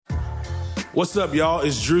What's up, y'all?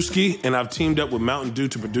 It's Drewski, and I've teamed up with Mountain Dew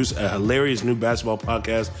to produce a hilarious new basketball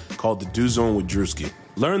podcast called The Dew Zone with Drewski.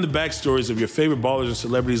 Learn the backstories of your favorite ballers and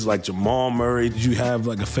celebrities like Jamal Murray. Did you have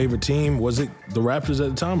like a favorite team? Was it the Raptors at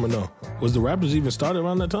the time or no? Was the Raptors even started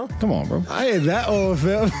around that time? Come on, bro. I ain't that old,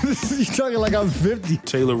 fam. You talking like I'm 50.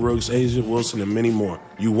 Taylor Rooks, Asia Wilson, and many more.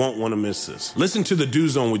 You won't want to miss this. Listen to The Dew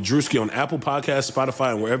Zone with Drewski on Apple Podcasts,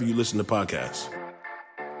 Spotify, and wherever you listen to podcasts.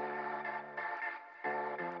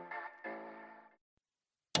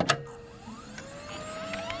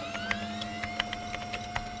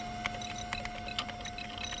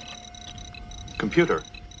 Computer,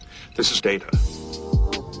 this is Data.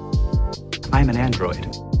 I'm an android.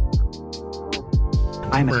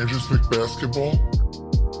 I'm a Rangers League basketball.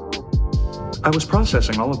 I was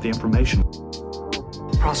processing all of the information.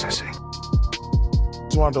 Processing.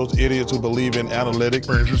 It's one of those idiots who believe in analytics.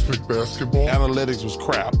 Rangers League basketball. Analytics was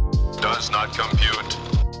crap. Does not compute.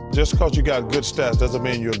 Just because you got good stats doesn't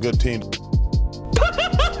mean you're a good team.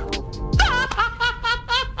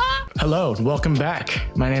 Hello and welcome back.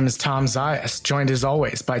 My name is Tom Zayas, joined as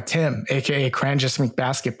always by Tim, aka Cranjus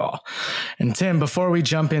McBasketball. And Tim, before we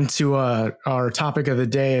jump into our topic of the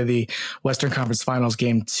day, the Western Conference Finals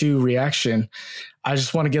Game 2 reaction, I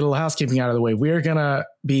just want to get a little housekeeping out of the way. We're going to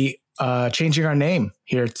be changing our name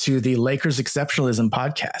here to the Lakers Exceptionalism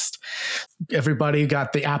Podcast. Everybody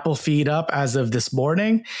got the Apple feed up as of this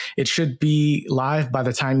morning. It should be live by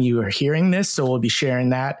the time you are hearing this, so we'll be sharing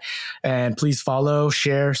that. And please follow,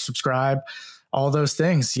 share, subscribe, all those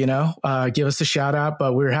things, give us a shout out.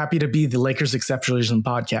 But we're happy to be the Lakers Exceptionalism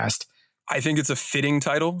Podcast. I think it's a fitting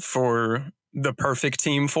title for the perfect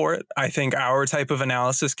team for it. I think our type of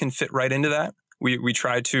analysis can fit right into that. We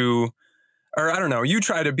try to... Or I don't know, you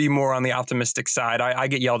try to be more on the optimistic side. I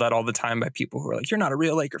get yelled at all the time by people who are like, "You're not a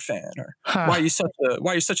real Laker fan," or why are you such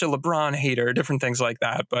a LeBron hater? Different things like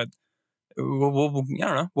that. But we'll I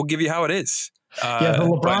don't know. We'll give you how it is. The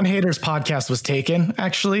LeBron haters podcast was taken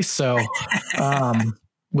actually, so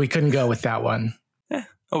we couldn't go with that one.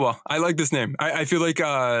 Oh well, I like this name. I feel like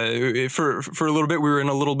for a little bit we were in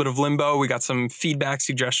a little bit of limbo. We got some feedback,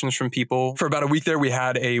 suggestions from people. For about a week there, we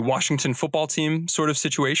had a Washington football team sort of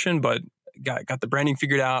situation, but got the branding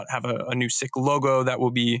figured out, have a new sick logo that we'll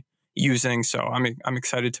be using. So I'm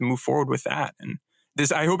excited to move forward with that. And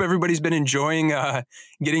this, I hope everybody's been enjoying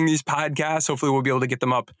getting these podcasts. Hopefully we'll be able to get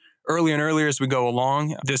them up earlier and earlier as we go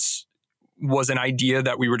along. This was an idea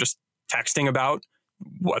that we were just texting about,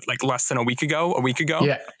 less than a week ago?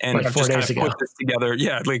 Yeah, and like 4 just days kind of put this together.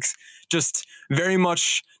 Yeah, just very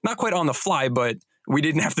much, not quite on the fly, but we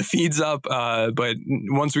didn't have the feeds up, but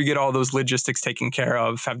once we get all those logistics taken care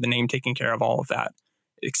of, have the name taken care of, all of that,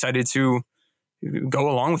 excited to go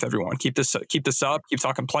along with everyone. Keep this up. Keep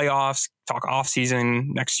talking playoffs, talk off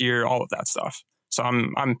season next year, all of that stuff. So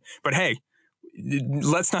but hey,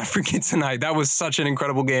 let's not forget tonight. That was such an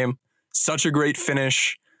incredible game, such a great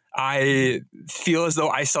finish. I feel as though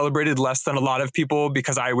I celebrated less than a lot of people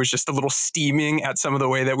because I was just a little steaming at some of the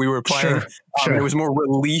way that we were playing. Sure. It was more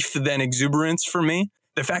relief than exuberance for me.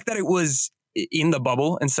 The fact that it was in the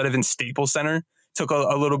bubble instead of in Staples Center took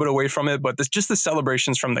a little bit away from it. But just the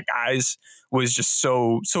celebrations from the guys was just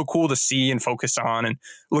so cool to see and focus on, and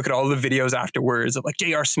look at all the videos afterwards of like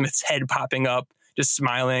J.R. Smith's head popping up, just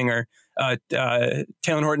smiling, or Taylor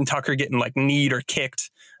Horton Tucker getting like kneed or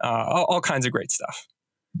kicked, all kinds of great stuff.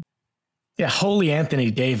 Yeah, holy Anthony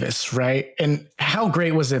Davis, right? And how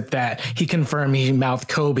great was it that he confirmed he mouthed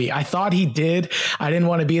Kobe? I thought he did. I didn't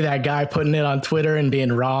want to be that guy putting it on Twitter and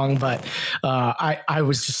being wrong, but I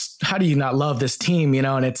was just, how do you not love this team?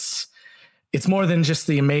 And it's more than just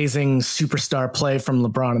the amazing superstar play from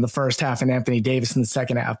LeBron in the first half and Anthony Davis in the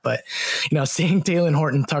second half. But, seeing Taylor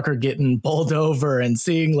Horton Tucker getting bowled over and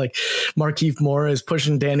seeing like Markieff Morris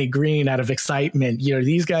pushing Danny Green out of excitement,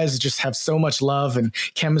 these guys just have so much love and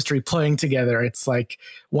chemistry playing together. It's like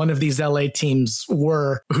one of these LA teams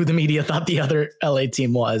were who the media thought the other LA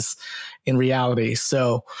team was in reality.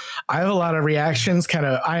 So I have a lot of reactions.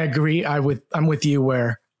 I agree. I'm with you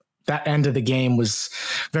where that end of the game was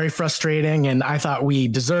very frustrating, and I thought we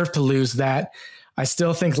deserved to lose that. I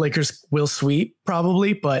still think Lakers will sweep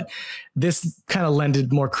probably, but this kind of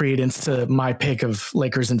lended more credence to my pick of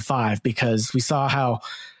Lakers in 5 because we saw how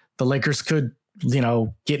the Lakers could,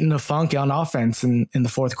 get in a funk on offense in the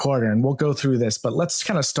fourth quarter, and we'll go through this. But let's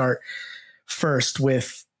kind of start first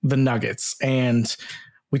with the Nuggets. And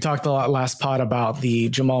we talked a lot last pod about the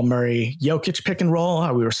Jamal Murray Jokic pick and roll,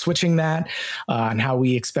 how we were switching that, and how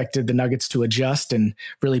we expected the Nuggets to adjust and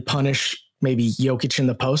really punish maybe Jokic in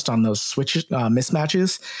the post on those switch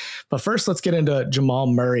mismatches. But first, let's get into Jamal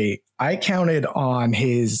Murray. I counted on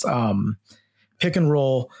his pick and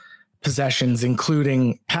roll possessions,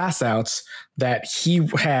 including pass outs, that he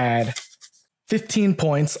had 15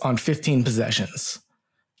 points on 15 possessions.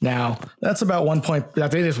 Now, that's about 1 point.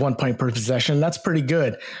 That is 1 point per possession. That's pretty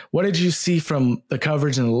good. What did you see from the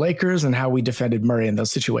coverage in the Lakers and how we defended Murray in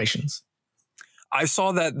those situations? I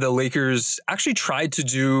saw that the Lakers actually tried to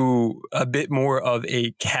do a bit more of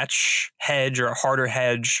a catch hedge or a harder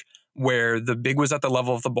hedge where the big was at the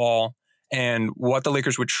level of the ball. And what the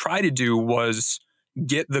Lakers would try to do was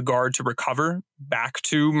get the guard to recover back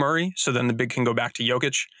to Murray. So then the big can go back to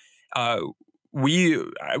Jokic.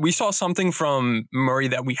 We saw something from Murray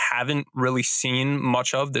that we haven't really seen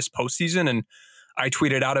much of this postseason. And I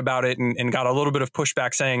tweeted out about it and got a little bit of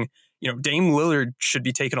pushback saying, Dame Lillard should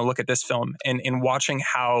be taking a look at this film and watching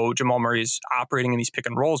how Jamal Murray is operating in these pick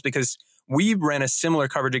and rolls, because we ran a similar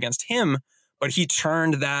coverage against him, but he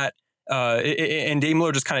turned that and Dame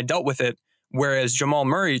Lillard just kind of dealt with it. Whereas Jamal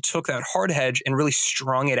Murray took that hard hedge and really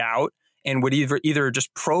strung it out and would either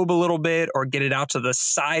just probe a little bit or get it out to the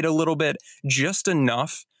side a little bit, just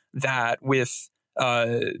enough that with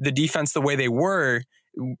the defense the way they were,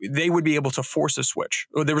 they would be able to force a switch.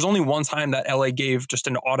 There was only one time that LA gave just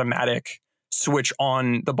an automatic switch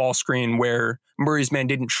on the ball screen where Murray's man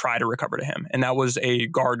didn't try to recover to him. And that was a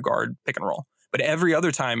guard pick and roll. But every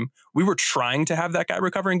other time we were trying to have that guy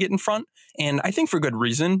recover and get in front. And I think for good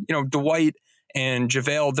reason. Dwight and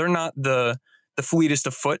JaVale, they're not the fleetest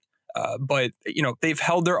of foot. But they've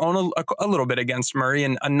held their own a little bit against Murray,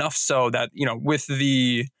 and enough so that, with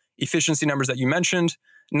the efficiency numbers that you mentioned,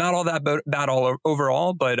 not all that bad all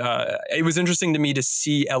overall, but it was interesting to me to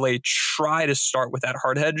see LA try to start with that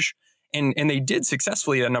hard hedge, and they did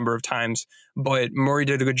successfully a number of times, but Murray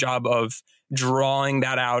did a good job of drawing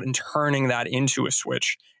that out and turning that into a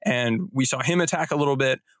switch. And we saw him attack a little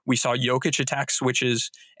bit. We saw Jokic attack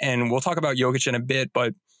switches, and we'll talk about Jokic in a bit,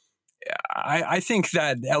 but I think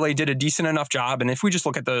that LA did a decent enough job. And if we just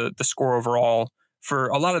look at the score overall, for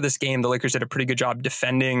a lot of this game, the Lakers did a pretty good job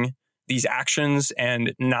defending these actions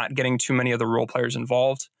and not getting too many of the role players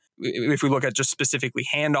involved. If we look at just specifically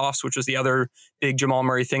handoffs, which was the other big Jamal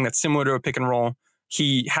Murray thing that's similar to a pick and roll,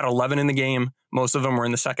 he had 11 in the game. Most of them were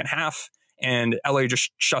in the second half, and LA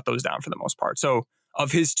just shut those down for the most part. So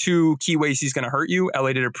of his two key ways he's going to hurt you,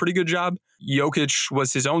 LA did a pretty good job. Jokic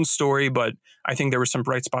was his own story, but I think there were some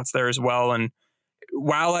bright spots there as well. And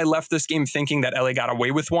while I left this game thinking that LA got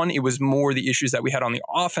away with one, it was more the issues that we had on the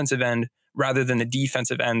offensive end rather than the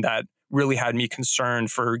defensive end that really had me concerned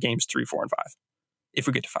for games 3, 4, and 5, if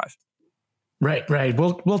we get to 5. Right.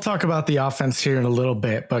 We'll talk about the offense here in a little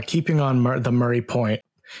bit, but keeping on the Murray point,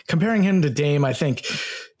 comparing him to Dame, I think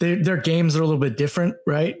their games are a little bit different,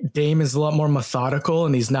 right? Dame is a lot more methodical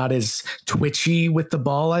and he's not as twitchy with the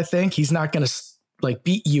ball. I think he's not going to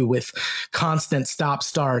beat you with constant stop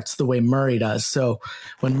starts the way Murray does. So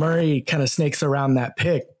when Murray kind of snakes around that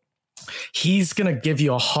pick, he's going to give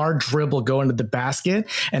you a hard dribble going to the basket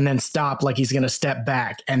and then stop like he's going to step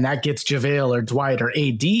back. And that gets JaVale or Dwight or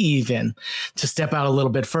AD even to step out a little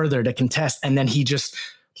bit further to contest. And then he just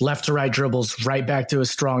left to right dribbles right back to his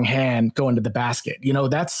strong hand going to the basket.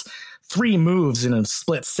 That's 3 moves in a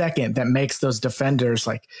split second that makes those defenders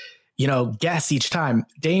guess each time.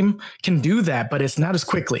 Dame can do that, but it's not as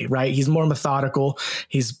quickly, right? He's more methodical.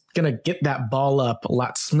 He's going to get that ball up a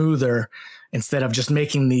lot smoother instead of just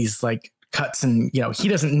making these cuts. And, he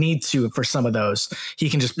doesn't need to for some of those. He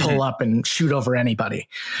can just pull up and shoot over anybody.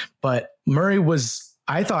 But Murray was,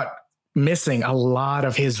 I thought, missing a lot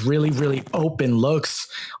of his really, really open looks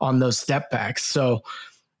on those step backs. So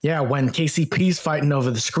yeah, when KCP's fighting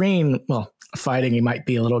over the screen, fighting, he might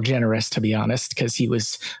be a little generous, to be honest, because he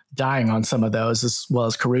was dying on some of those as well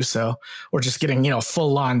as Caruso, or just getting,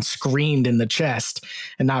 full on screened in the chest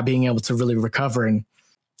and not being able to really recover.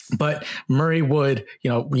 But Murray would,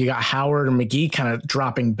 you got Howard and McGee kind of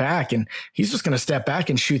dropping back, and he's just going to step back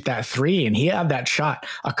and shoot that 3. And he had that shot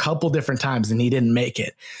a couple different times and he didn't make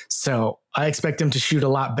it. So I expect him to shoot a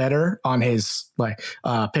lot better on his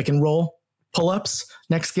pick and roll pull-ups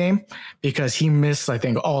next game, because he missed, I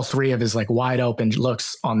think, all 3 of his wide open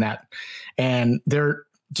looks on that. And they're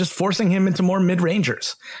just forcing him into more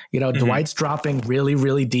mid-rangers. Dwight's dropping really,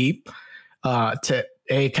 really deep to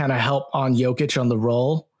kind of help on Jokic on the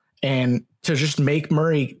roll, and to just make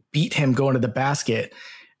Murray beat him going to the basket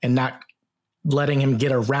and not letting him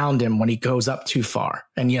get around him when he goes up too far.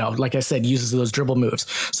 And, like I said, uses those dribble moves.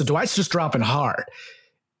 So Dwight's just dropping hard,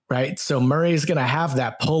 right? So Murray's going to have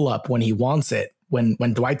that pull up when he wants it, when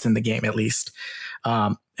Dwight's in the game, at least.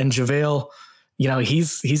 And JaVale,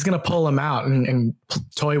 he's going to pull him out and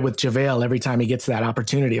toy with JaVale every time he gets that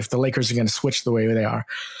opportunity if the Lakers are going to switch the way they are.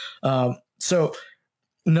 So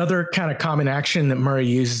Another kind of common action that Murray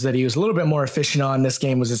uses that he was a little bit more efficient on this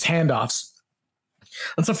game was his handoffs.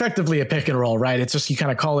 It's effectively a pick and roll, right? It's just you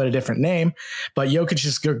kind of call it a different name, but Jokic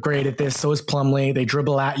is great at this. So is Plumlee. They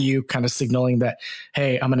dribble at you, kind of signaling that,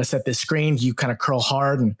 hey, I'm going to set this screen. You kind of curl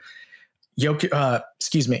hard, and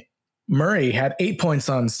Murray had 8 points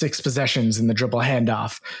on 6 possessions in the dribble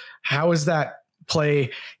handoff. How is that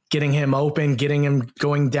play getting him open, getting him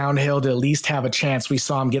going downhill to at least have a chance? We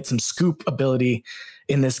saw him get some scoop ability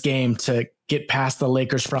in this game to get past the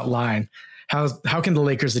Lakers front line. How can the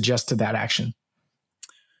Lakers adjust to that action?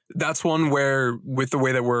 That's one where, with the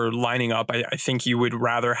way that we're lining up, I think you would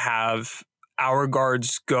rather have our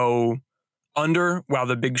guards go under while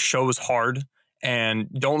the big shows hard, and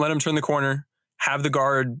don't let him turn the corner. Have the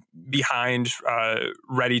guard behind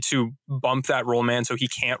ready to bump that roll man so he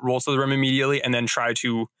can't roll to the rim immediately, and then try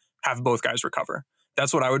to have both guys recover.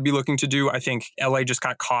 That's what I would be looking to do. I think LA just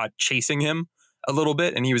got caught chasing him a little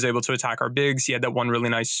bit, and he was able to attack our bigs. He had that one really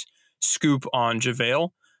nice scoop on JaVale.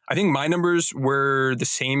 I think my numbers were the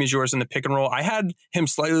same as yours in the pick and roll. I had him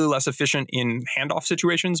slightly less efficient in handoff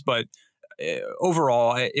situations, but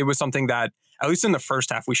overall, it was something that, at least in the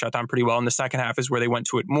first half, we shut down pretty well. In the second half is where they went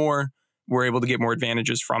to it more. We're able to get more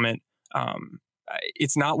advantages from it.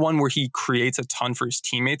 It's not one where he creates a ton for his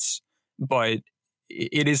teammates, but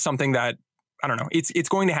it is something that, I don't know, it's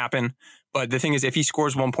going to happen. But the thing is, if he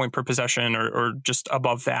scores 1 point per possession or just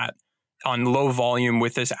above that on low volume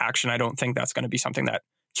with this action, I don't think that's going to be something that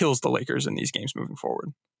kills the Lakers in these games moving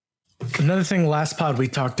forward. Another thing last pod we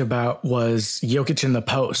talked about was Jokic in the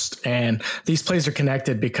post. And these plays are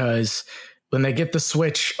connected because when they get the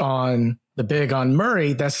switch on the big on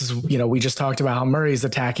Murray, we just talked about how Murray's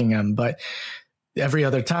attacking him, but every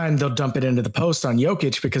other time they'll dump it into the post on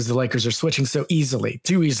Jokic because the Lakers are switching so easily,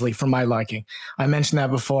 too easily for my liking. I mentioned that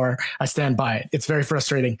before. I stand by it. It's very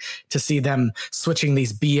frustrating to see them switching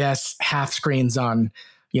these BS half screens on,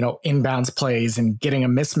 inbounds plays and getting a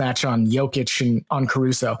mismatch on Jokic and on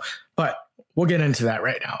Caruso. But we'll get into that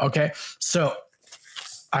right now. Okay. So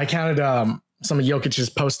I counted some of Jokic's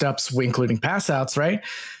post ups, including pass outs, right?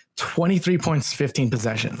 23 points, 15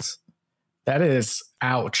 possessions. That is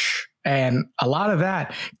ouch. And a lot of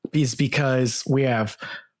that is because we have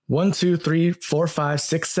 1, 2, 3, 4, 5,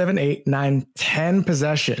 6, 7, 8, 9, 10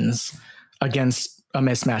 possessions against a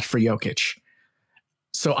mismatch for Jokic.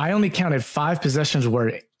 So I only counted 5 possessions where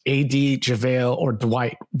AD, JaVale, or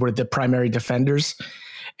Dwight were the primary defenders,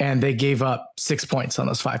 and they gave up 6 points on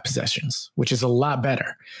those 5 possessions, which is a lot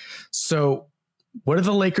better. So what are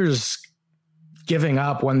the Lakers giving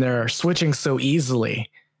up when they're switching so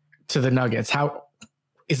easily to the Nuggets? How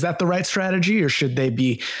is that the right strategy, or should they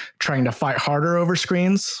be trying to fight harder over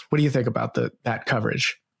screens? What do you think about that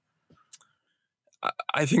coverage?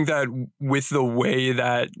 I think that with the way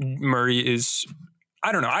that Murray is,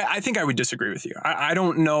 I don't know. I think I would disagree with you. I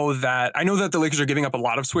don't know that. I know that the Lakers are giving up a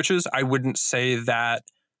lot of switches. I wouldn't say that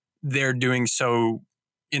they're doing so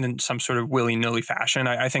in some sort of willy-nilly fashion.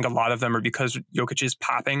 I think a lot of them are because Jokic is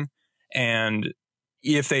popping. And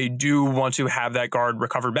if they do want to have that guard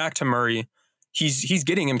recover back to Murray, he's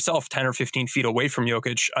getting himself 10 or 15 feet away from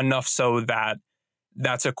Jokic, enough so that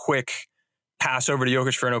that's a quick pass over to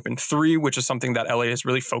Jokic for an open 3, which is something that LA has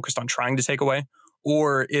really focused on trying to take away.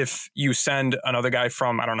 Or if you send another guy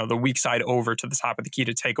from, the weak side over to the top of the key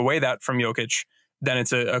to take away that from Jokic, then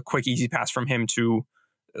it's a quick, easy pass from him to,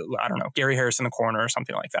 Gary Harris in the corner or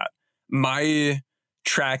something like that. My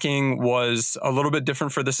tracking was a little bit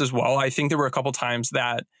different for this as well. I think there were a couple times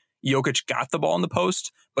that Jokic got the ball in the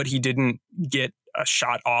post, but he didn't get a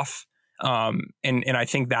shot off. And I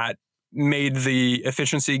think that made the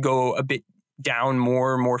efficiency go a bit down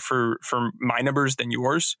more for my numbers than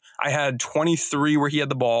yours. I had 23 where he had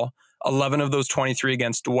the ball, 11 of those 23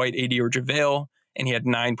 against Dwight, AD, or JaVale, and he had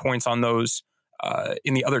 9 points on those.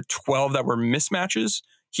 In the other 12 that were mismatches,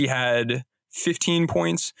 he had 15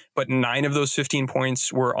 points, but 9 of those 15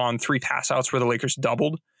 points were on 3 pass outs where the Lakers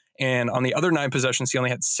doubled. And on the other 9 possessions, he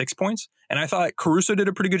only had 6 points. And I thought Caruso did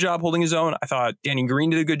a pretty good job holding his own. I thought Danny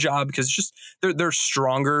Green did a good job because it's just they're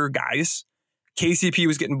stronger guys. KCP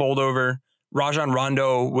was getting bowled over. Rajon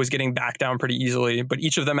Rondo was getting back down pretty easily, but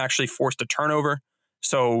each of them actually forced a turnover.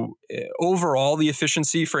 So overall, the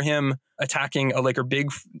efficiency for him attacking a Laker big,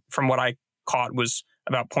 from what I caught, was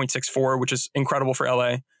about 0.64, which is incredible for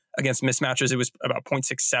LA. Against mismatches, it was about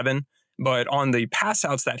 0.67. But on the pass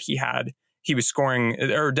outs that he had, he was scoring,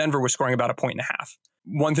 or Denver was scoring about 1.5 points.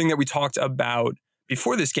 One thing that we talked about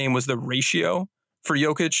before this game was the ratio for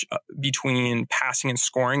Jokic between passing and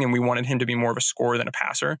scoring, and we wanted him to be more of a scorer than a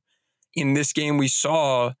passer. In this game, we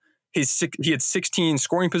saw he had 16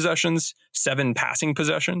 scoring possessions, 7 passing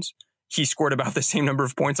possessions. he scored about the same number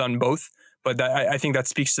of points on both. But I think that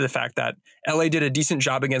speaks to the fact that LA did a decent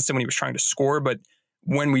job against him when he was trying to score. But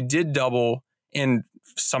when we did double, and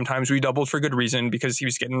sometimes we doubled for good reason because he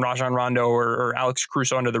was getting Rajon Rondo or Alex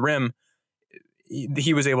Caruso under the rim,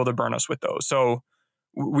 he was able to burn us with those. So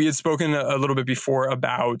we had spoken a little bit before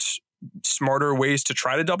about smarter ways to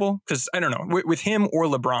try to double. Because I don't know, with him or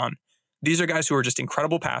LeBron, these are guys who are just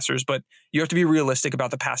incredible passers, but you have to be realistic about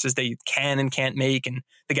the passes they can and can't make and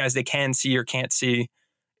the guys they can see or can't see.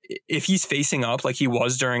 If he's facing up like he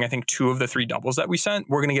was during, I think, 2 of the 3 doubles that we sent,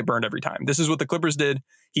 we're going to get burned every time. This is what the Clippers did.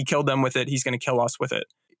 He killed them with it. He's going to kill us with it.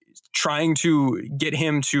 Trying to get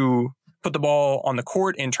him to put the ball on the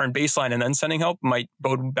court and turn baseline and then sending help might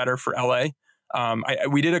bode better for LA.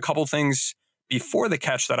 We did a couple things before the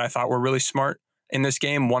catch that I thought were really smart in this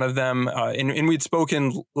game. One of them, and we'd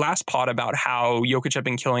spoken last pod about how Jokic had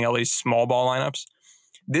been killing LA's small ball lineups.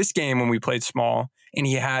 This game, when we played small and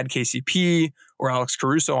he had KCP or Alex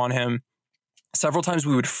Caruso on him, several times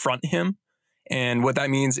we would front him. And what that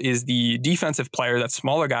means is the defensive player, that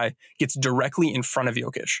smaller guy, gets directly in front of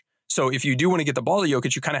Jokic. So if you do want to get the ball to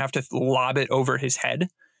Jokic, you kind of have to lob it over his head.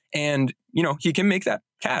 And, he can make that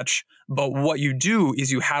catch. But what you do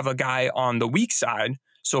is you have a guy on the weak side.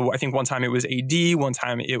 So I think one time it was AD, one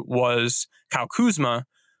time it was Kyle Kuzma,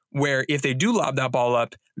 where if they do lob that ball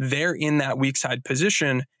up, they're in that weak side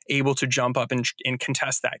position, able to jump up and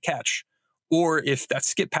contest that catch. Or if that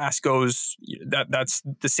skip pass goes, that's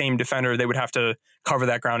the same defender, they would have to cover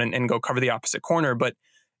that ground and go cover the opposite corner. But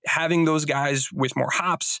having those guys with more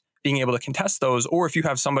hops, being able to contest those, or if you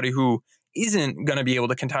have somebody who isn't going to be able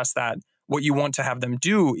to contest that, what you want to have them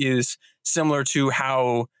do is similar to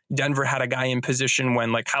how Denver had a guy in position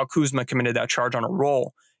when like Kyle Kuzma committed that charge on a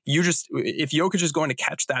roll. If Jokic is going to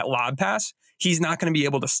catch that lob pass, he's not going to be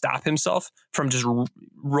able to stop himself from just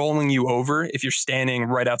rolling you over if you're standing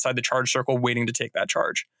right outside the charge circle waiting to take that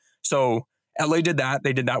charge. So LA did that.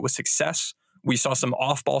 They did that with success. We saw some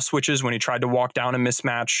off-ball switches when he tried to walk down a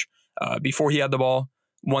mismatch before he had the ball.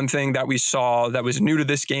 One thing that we saw that was new to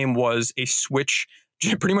this game was a switch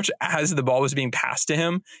pretty much as the ball was being passed to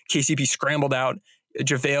him. KCP scrambled out,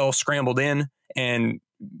 JaVale scrambled in, and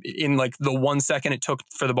in like the 1 second it took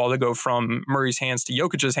for the ball to go from Murray's hands to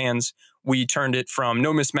Jokic's hands, we turned it from a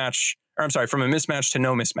mismatch to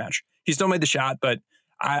no mismatch. He still made the shot, but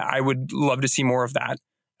I would love to see more of that.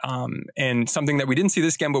 And something that we didn't see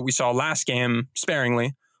this game, but we saw last game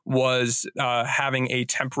sparingly, was having a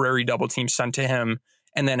temporary double team sent to him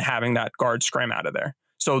and then having that guard scram out of there.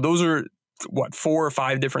 So those are 4 or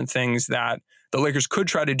 5 different things that the Lakers could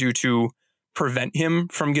try to do to prevent him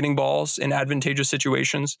from getting balls in advantageous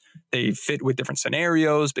situations. They fit with different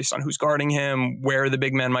scenarios based on who's guarding him, where the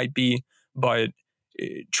big man might be, but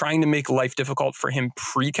trying to make life difficult for him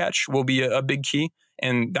pre-catch will be a big key.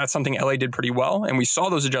 And that's something LA did pretty well. And we saw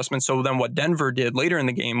those adjustments. So then what Denver did later in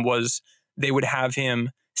the game was they would have him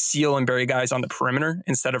seal and bury guys on the perimeter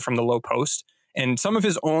instead of from the low post. And some of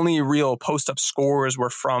his only real post-up scores were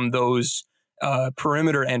from those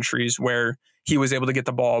perimeter entries where he was able to get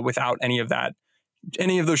the ball without any of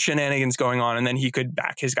those shenanigans going on. And then he could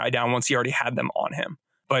back his guy down once he already had them on him.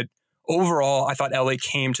 But overall, I thought LA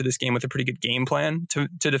came to this game with a pretty good game plan to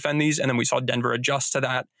defend these. And then we saw Denver adjust to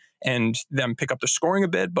that and them pick up the scoring a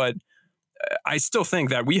bit. But I still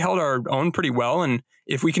think that we held our own pretty well. And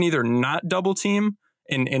if we can either not double team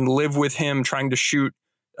and live with him trying to shoot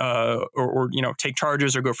or take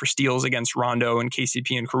charges or go for steals against Rondo and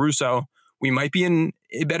KCP and Caruso, we might be in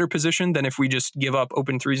a better position than if we just give up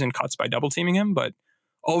open threes and cuts by double teaming him. But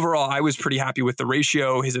overall, I was pretty happy with the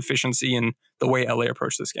ratio, his efficiency, and the way LA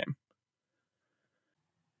approached this game.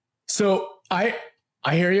 So I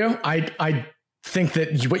hear you. I think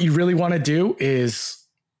that what you really want to do is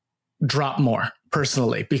drop more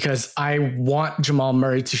personally, because I want Jamal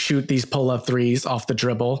Murray to shoot these pull-up threes off the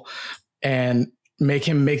dribble and make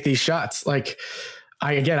him make these shots. Like,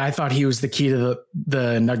 I thought he was the key to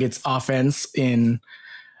the Nuggets offense in,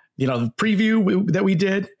 the preview that we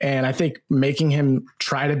did. And I think making him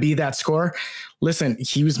try to be that scorer. Listen,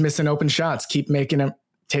 he was missing open shots. Keep making him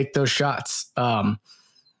take those shots.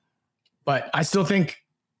 But I still think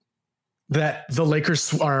that the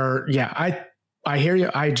Lakers are, I hear you.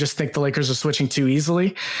 I just think the Lakers are switching too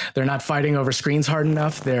easily. They're not fighting over screens hard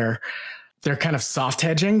enough. They're kind of soft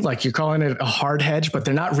hedging, like you're calling it a hard hedge, but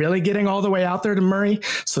they're not really getting all the way out there to Murray.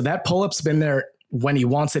 So that pull-up's been there when he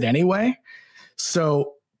wants it anyway.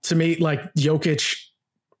 So to me, like Jokic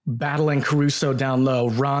battling Caruso down low,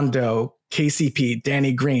 Rondo, KCP,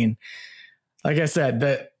 Danny Green. Like I said,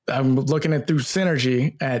 that I'm looking at through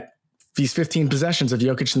synergy at these 15 possessions of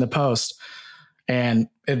Jokic in the post. and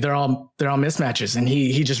they're all mismatches. And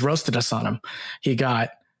he just roasted us on them. He got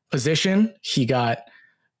position. He got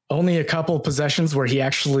only a couple of possessions where he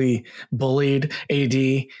actually bullied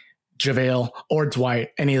AD, JaVale, or Dwight,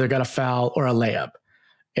 and either got a foul or a layup.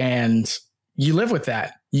 And you live with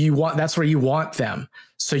that. That's where you want them.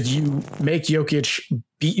 So you make Jokic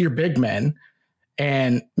beat your big men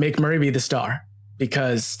and make Murray be the star,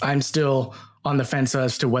 because I'm still on the fence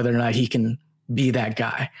as to whether or not he can be that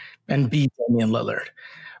guy and be Damian Lillard.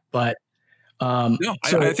 But I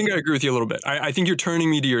think I agree with you a little bit. I think you're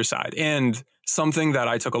turning me to your side. And something that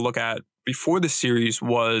I took a look at before the series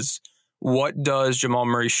was, what does Jamal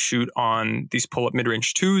Murray shoot on these pull-up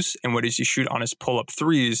mid-range twos, and what does he shoot on his pull-up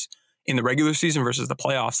threes in the regular season versus the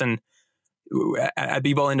playoffs? And at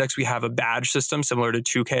B-Ball Index, we have a badge system similar to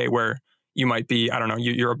 2K, where you might be, I don't know,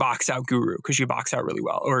 you're a box out guru because you box out really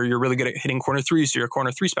well, or you're really good at hitting corner threes, so you're a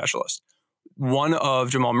corner three specialist. One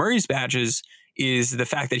of Jamal Murray's badges is the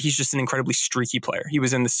fact that he's just an incredibly streaky player. He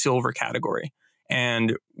was in the silver category.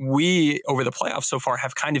 And we, over the playoffs so far,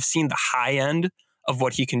 have kind of seen the high end of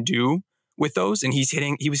what he can do with those. And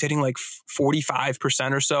he was hitting like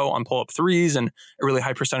 45% or so on pull-up threes and a really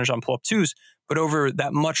high percentage on pull-up twos. But over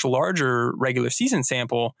that much larger regular season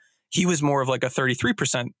sample, he was more of like a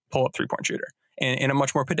 33% pull-up three-point shooter and a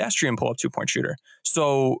much more pedestrian pull-up two-point shooter.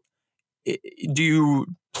 So do you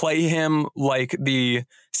play him like the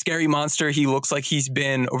scary monster he looks like he's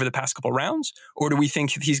been over the past couple rounds? Or do we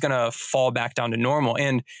think he's going to fall back down to normal?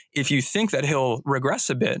 And if you think that he'll regress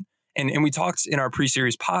a bit, and we talked in our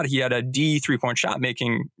pre-series pod, he had a D three-point shot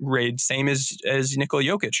making grade, same as Nikola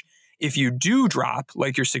Jokic. If you do drop,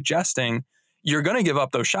 like you're suggesting, you're going to give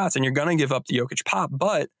up those shots and you're going to give up the Jokic pop.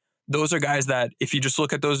 But those are guys that, if you just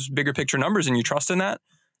look at those bigger picture numbers and you trust in that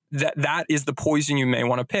is the poison you may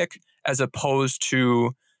want to pick, as opposed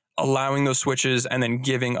to allowing those switches and then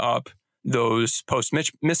giving up those post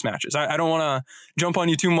mismatches. I don't want to jump on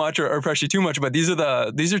you too much or press you too much, but these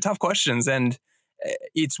are tough questions, and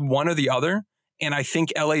it's one or the other. And I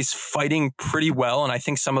think LA's fighting pretty well. And I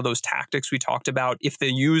think some of those tactics we talked about, if they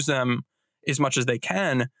use them as much as they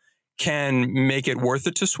can make it worth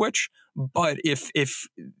it to switch. But if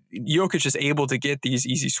Jokic is able to get these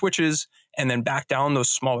easy switches and then back down those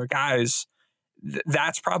smaller guys,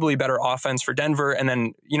 that's probably better offense for Denver. And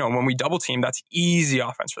then, when we double team, that's easy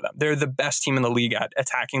offense for them. They're the best team in the league at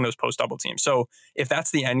attacking those post double teams. So if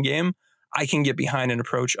that's the end game, I can get behind an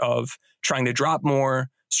approach of trying to drop more,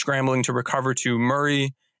 scrambling to recover to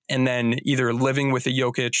Murray, and then either living with a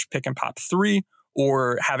Jokic pick and pop three,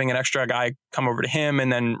 or having an extra guy come over to him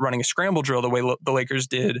and then running a scramble drill the way the Lakers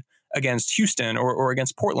did against Houston or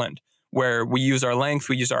against Portland, where we use our length,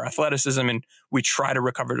 we use our athleticism, and we try to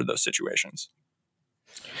recover to those situations.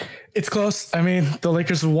 It's close. I mean, the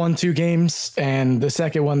Lakers have won 2 games, and the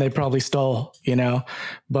second one they probably stole,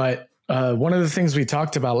 But one of the things we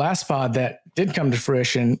talked about last pod that did come to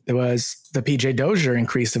fruition was the PJ Dozier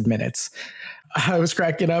increase of minutes. I was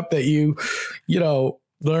cracking up that you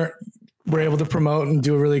were able to promote and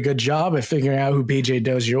do a really good job at figuring out who PJ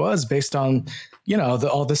Dozier was based on,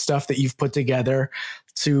 all the stuff that you've put together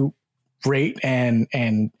to rate and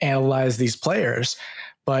analyze these players.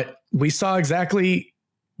 But we saw exactly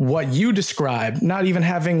what you described, not even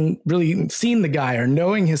having really seen the guy or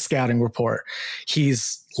knowing his scouting report.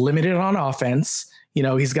 He's limited on offense.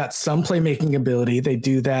 He's got some playmaking ability. They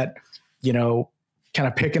do that, kind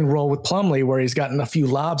of pick and roll with Plumlee, where he's gotten a few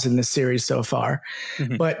lobs in this series so far.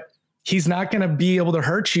 Mm-hmm. But he's not going to be able to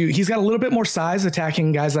hurt you. He's got a little bit more size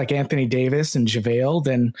attacking guys like Anthony Davis and JaVale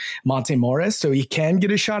than Monte Morris, so he can get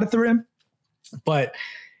a shot at the rim. But,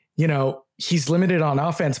 he's limited on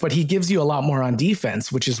offense, but he gives you a lot more on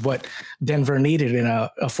defense, which is what Denver needed in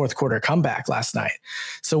a fourth quarter comeback last night.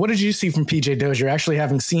 So what did you see from PJ Dozier, actually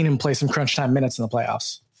having seen him play some crunch time minutes in the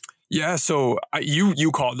playoffs? Yeah, so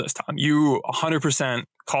you called this, Tom. You 100%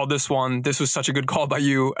 called this one. This was such a good call by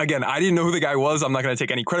you. Again, I didn't know who the guy was. I'm not going to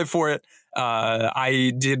take any credit for it.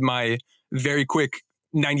 I did my very quick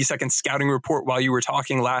 90-second scouting report while you were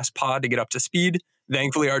talking last pod to get up to speed.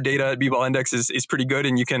 Thankfully, our data at B-Ball Index is pretty good,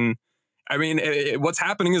 and you can... what's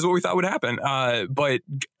happening is what we thought would happen. But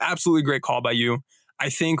absolutely great call by you. I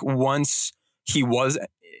think once he was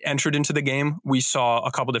entered into the game, we saw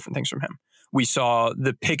a couple different things from him. We saw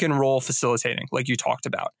the pick and roll facilitating, like you talked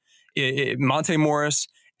about. Monte Morris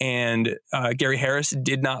and Gary Harris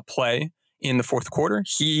did not play in the fourth quarter.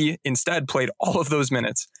 He instead played all of those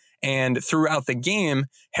minutes. And throughout the game,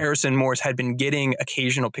 Harris and Morris had been getting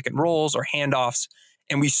occasional pick and rolls or handoffs.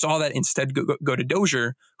 And we saw that instead go to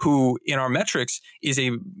Dozier, who in our metrics is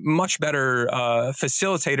a much better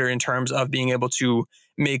facilitator in terms of being able to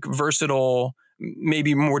make versatile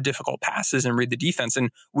maybe more difficult passes and read the defense. And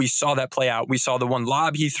we saw that play out. We saw the one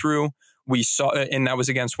lob he threw. We saw, and that was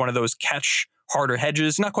against one of those catch harder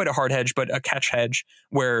hedges, not quite a hard hedge, but a catch hedge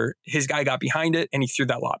where his guy got behind it and he threw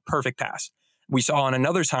that lob. Perfect pass. We saw on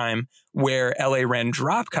another time where LA ran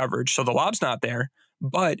drop coverage. So the lob's not there,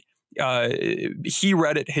 but he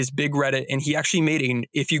read it, his big read it, and he actually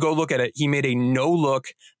if you go look at it, he made a no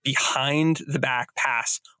look behind the back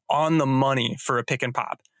pass on the money for a pick and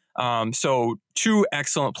pop. So 2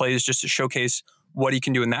 excellent plays just to showcase what he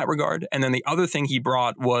can do in that regard. And then the other thing he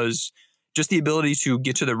brought was just the ability to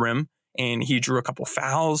get to the rim, and he drew a couple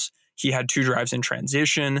fouls. He had 2 drives in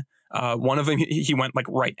transition. One of them, he went like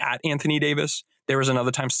right at Anthony Davis. There was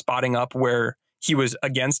another time spotting up where he was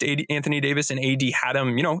against Anthony Davis and AD had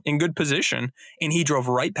him, in good position, and he drove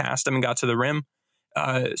right past him and got to the rim.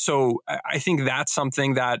 So I think that's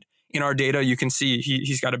something that in our data, you can see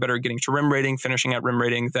he's got a better getting to rim rating, finishing at rim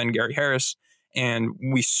rating than Gary Harris. And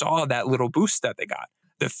we saw that little boost that they got.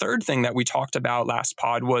 The third thing that we talked about last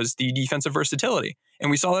pod was the defensive versatility. And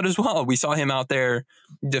we saw that as well. We saw him out there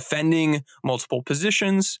defending multiple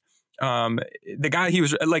positions. The guy, he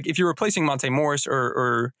was like, if you're replacing Monte Morris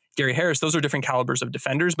or Gary Harris, those are different calibers of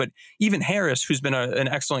defenders. But even Harris, who's been an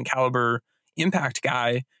excellent caliber impact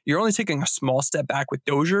guy, you're only taking a small step back with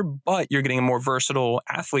Dozier, but you're getting a more versatile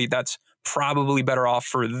athlete that's probably better off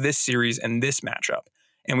for this series and this matchup.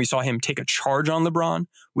 And we saw him take a charge on LeBron.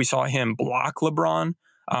 We saw him block LeBron.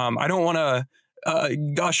 I don't want to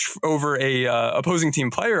gush over a opposing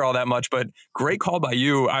team player all that much, but great call by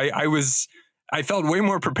you. I felt way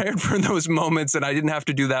more prepared for those moments, and I didn't have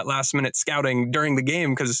to do that last minute scouting during the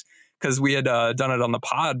game because we had done it on the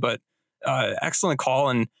pod. But excellent call,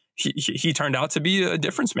 and he turned out to be a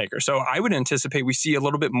difference maker. So I would anticipate we see a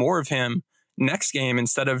little bit more of him next game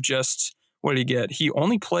instead of just, what did he get? He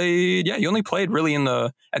only played really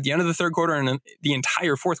at the end of the third quarter and the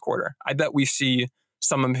entire fourth quarter. I bet we see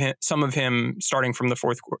some of him starting from the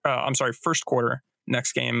first quarter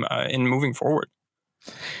next game and moving forward.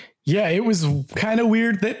 Yeah, it was kind of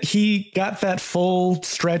weird that he got that full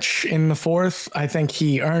stretch in the fourth. I think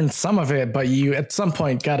he earned some of it, but you at some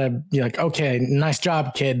point got to be like, okay, nice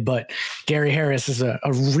job, kid. But Gary Harris is a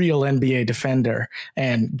real NBA defender,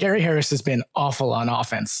 and Gary Harris has been awful on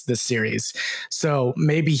offense this series. So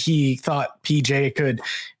maybe he thought PJ could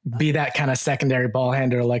be that kind of secondary ball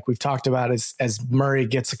handler like we've talked about as Murray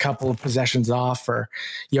gets a couple of possessions off or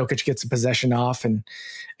Jokic gets a possession off.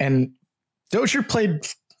 And Dozier played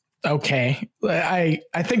okay. I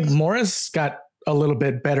think Morris got a little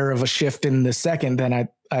bit better of a shift in the second than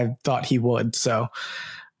I thought he would. So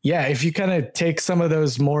yeah, if you kind of take some of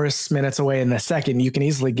those Morris minutes away in the second, you can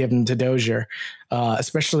easily give them to Dozier,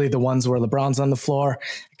 especially the ones where LeBron's on the floor.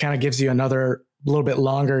 It kind of gives you another little bit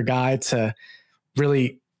longer guy to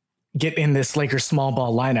really get in this Lakers small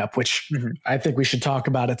ball lineup, which I think we should talk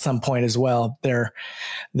about at some point as well. Their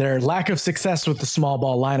lack of success with the small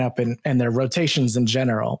ball lineup and their rotations in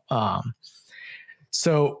general.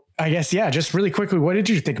 So I guess, yeah, just really quickly, what did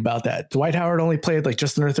you think about that? Dwight Howard only played like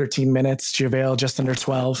just under 13 minutes, JaVale just under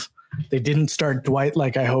 12. They didn't start Dwight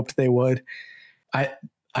like I hoped they would.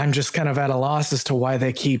 I'm just kind of at a loss as to why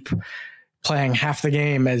they keep playing half the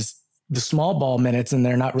game as the small ball minutes and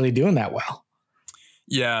they're not really doing that well.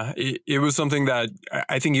 Yeah, it was something that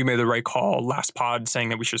I think you made the right call last pod saying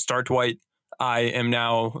that we should start Dwight. I am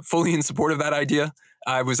now fully in support of that idea.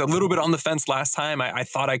 I was a little bit on the fence last time. I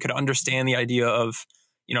thought I could understand the idea of,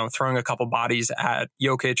 throwing a couple bodies at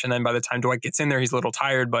Jokic, and then by the time Dwight gets in there, he's a little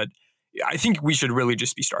tired. But I think we should really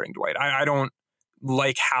just be starting Dwight. I don't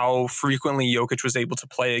like how frequently Jokic was able to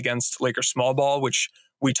play against Lakers small ball, which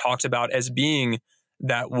we talked about as being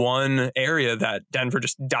that one area that Denver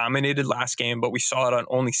just dominated last game, but we saw it on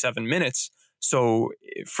only 7 minutes. So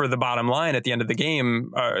for the bottom line at the end of the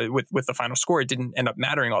game, with the final score, it didn't end up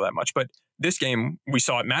mattering all that much. But this game, we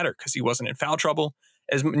saw it matter because he wasn't in foul trouble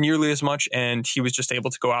nearly as much, and he was just able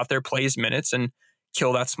to go out there, play his minutes, and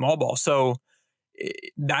kill that small ball. So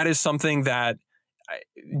that is something that,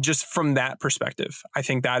 just from that perspective, I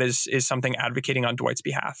think that is something advocating on Dwight's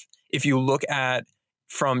behalf. If you look at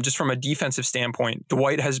from a defensive standpoint,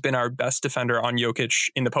 Dwight has been our best defender on Jokic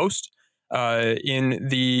in the post. In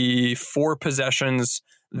the 4 possessions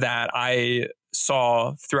that I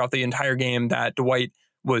saw throughout the entire game that Dwight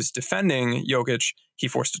was defending Jokic, he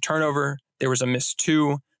forced a turnover. There was a missed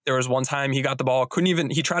 2. There was one time he got the ball,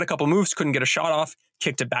 he tried a couple moves, couldn't get a shot off,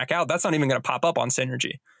 kicked it back out. That's not even going to pop up on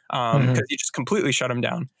Synergy because he just completely shut him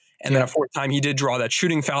down. And then a fourth time, he did draw that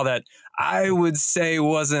shooting foul that I would say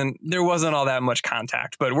there wasn't all that much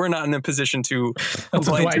contact, but we're not in a position to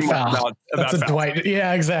complain too much about That's a fouls. Dwight.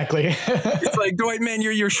 Yeah, exactly. It's like, Dwight, man,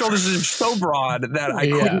 your shoulders are so broad that I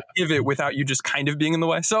couldn't give it without you just kind of being in the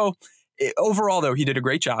way. So overall, though, he did a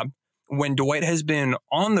great job. When Dwight has been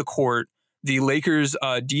on the court, the Lakers'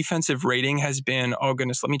 defensive rating has been, oh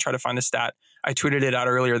goodness, let me try to find the stat. I tweeted it out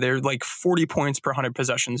earlier. They're like 40 points per 100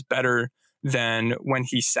 possessions better than when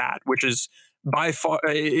he sat, which is by far,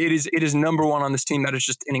 it is number one on this team. That is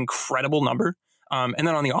just an incredible number. And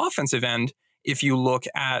then on the offensive end, if you look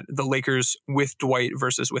at the Lakers with Dwight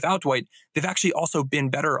versus without Dwight, they've actually also been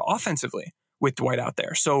better offensively with Dwight out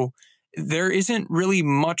there. So there isn't really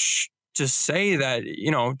much to say that,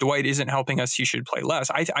 Dwight isn't helping us, he should play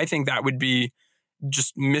less. I think that would be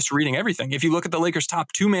just misreading everything. If you look at the Lakers'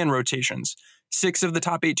 top 2-man rotations, 6 of the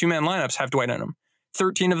top 8 2-man lineups have Dwight in them.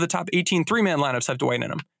 13 of the top 18 3-man lineups have Dwight in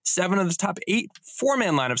them. 7 of the top 8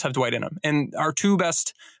 4-man lineups have Dwight in them. And our 2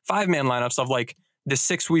 best 5-man lineups of like the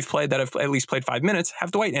 6 we've played that have at least played 5 minutes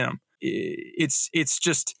have Dwight in them. It's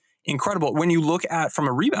just incredible. When you look at from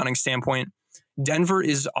a rebounding standpoint, Denver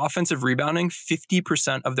is offensive rebounding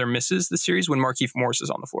 50% of their misses this series when Markieff Morris is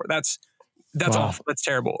on the floor. That's awful. That's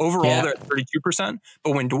terrible. Overall, they're at 32%.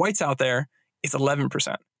 But when Dwight's out there, it's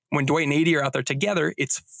 11%. When Dwight and AD are out there together,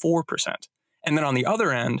 it's 4%. And then on the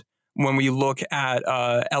other end, when we look at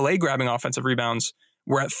LA grabbing offensive rebounds,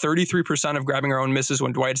 we're at 33% of grabbing our own misses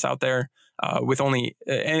when Dwight's out there, with only,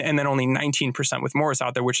 and then only 19% with Morris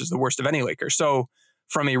out there, which is the worst of any Lakers. So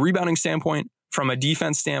from a rebounding standpoint, from a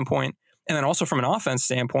defense standpoint, and then also from an offense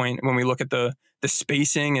standpoint, when we look at the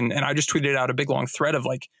spacing, and I just tweeted out a big long thread of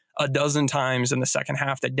like a dozen times in the second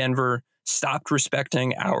half that Denver stopped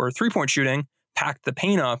respecting our 3-point shooting, packed the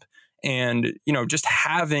paint up, and, just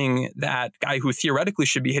having that guy who theoretically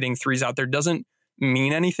should be hitting threes out there doesn't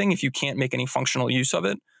mean anything if you can't make any functional use of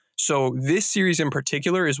it. So this series in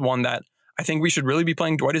particular is one that I think we should really be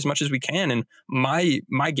playing Dwight as much as we can. And my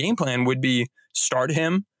game plan would be start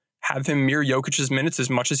him, have him mirror Jokic's minutes as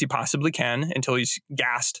much as he possibly can until he's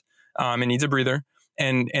gassed and needs a breather.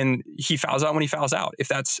 And he fouls out when he fouls out. If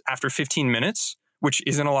that's after 15 minutes, which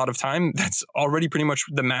isn't a lot of time, that's already pretty much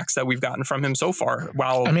the max that we've gotten from him so far.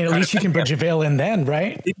 Wow. I mean, at least you can put JaVale in then,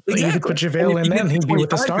 right? Exactly. You could put JaVale in then, he'd be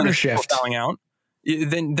with the starter shift. Fouling out,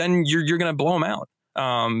 then you're going to blow him out.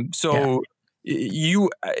 You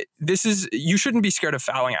shouldn't be scared of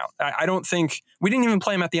fouling out. I don't think we didn't even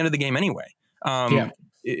play him at the end of the game anyway.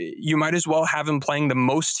 You might as well have him playing the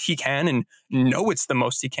most he can and know it's the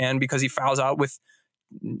most he can because he fouls out with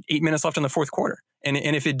 8 minutes left in the fourth quarter. And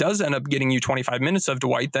if it does end up getting you 25 minutes of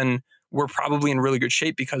Dwight, then we're probably in really good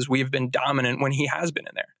shape because we have been dominant when he has been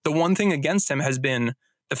in there. The one thing against him has been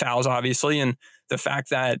the fouls, obviously, and the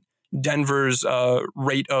fact that Denver's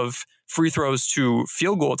rate of free throws to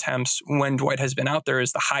field goal attempts when Dwight has been out there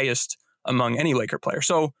is the highest among any Laker player.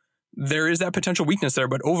 So there is that potential weakness there,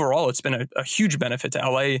 but overall, it's been a huge benefit to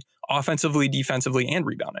LA offensively, defensively, and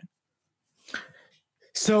rebounding.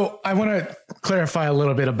 So I want to clarify a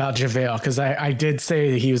little bit about JaVale because I did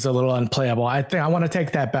say he was a little unplayable. I think I want to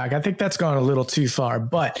take that back. I think that's gone a little too far.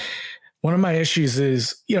 But one of my issues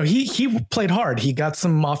is, he played hard. He got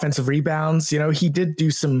some offensive rebounds. He did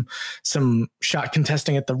do some shot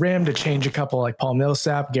contesting at the rim to change a couple like Paul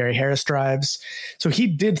Millsap, Gary Harris drives. So he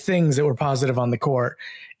did things that were positive on the court.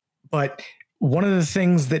 But one of the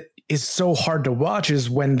things that is so hard to watch is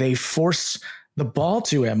when they force the ball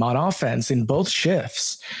to him on offense in both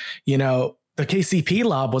shifts. The KCP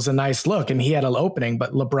lob was a nice look and he had an opening,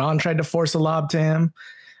 but LeBron tried to force a lob to him.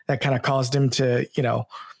 That kind of caused him to,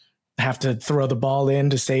 have to throw the ball in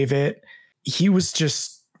to save it. He was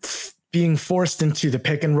just being forced into the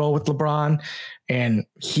pick and roll with LeBron, and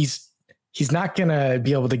he's not going to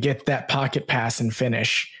be able to get that pocket pass and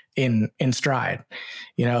finish in stride,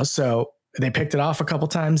 so they picked it off a couple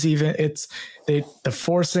times. Even the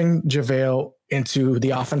forcing JaVale into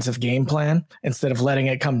the offensive game plan instead of letting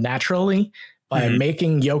it come naturally by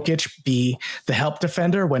making Jokic be the help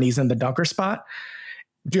defender when he's in the dunker spot.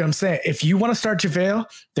 Do you know what I'm saying? If you want to start JaVale,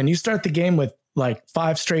 then you start the game with like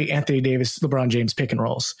 5 straight Anthony Davis, LeBron James pick and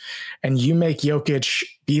rolls, and you make Jokic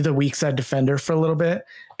be the weak side defender for a little bit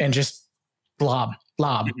and just lob.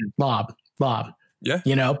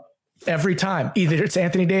 Yeah. Every time, either it's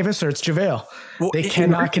Anthony Davis or it's JaVale. Well, they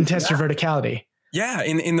cannot contest your verticality. Yeah,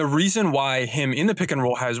 and the reason why him in the pick and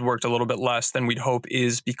roll has worked a little bit less than we'd hope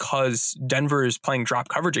is because Denver is playing drop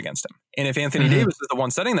coverage against him. And if Anthony Davis is the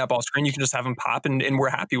one setting that ball screen, you can just have him pop and we're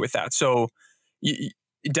happy with that. So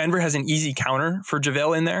Denver has an easy counter for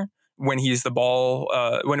JaVale in there when he's the ball,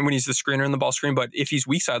 when he's the screener in the ball screen. But if he's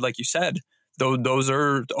weak side, like you said, those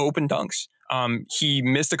are open dunks. He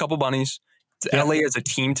missed a couple bunnies. Yeah. LA as a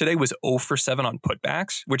team today was 0 for 7 on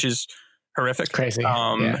putbacks, which is horrific. Crazy.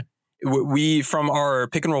 We, from our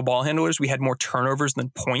pick and roll ball handlers, we had more turnovers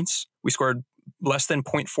than points. We scored less than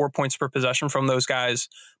 0.4 points per possession from those guys,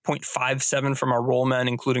 0.57 from our roll men,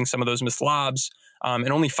 including some of those missed lobs,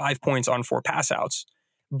 and only 5 points on 4 pass outs.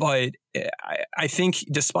 But I think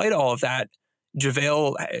despite all of that,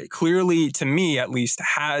 JaVale clearly, to me at least,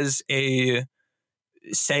 has a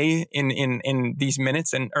say in these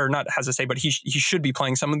minutes, or not has a say, but he should be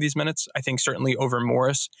playing some of these minutes. I think certainly over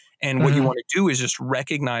Morris. And what you want to do is just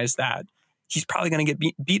recognize that he's probably going to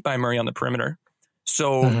get beat by Murray on the perimeter.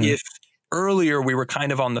 So if earlier we were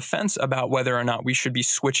kind of on the fence about whether or not we should be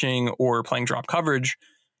switching or playing drop coverage,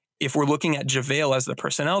 if we're looking at JaVale as the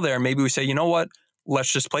personnel there, maybe we say, you know what?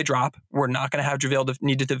 Let's just play drop. We're not going to have JaVale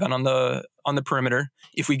need to defend on the perimeter.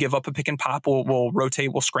 If we give up a pick and pop, we'll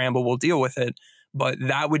rotate, we'll scramble, we'll deal with it. But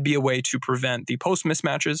that would be a way to prevent the post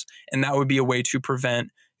mismatches, and that would be a way to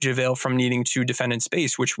prevent JaVale from needing to defend in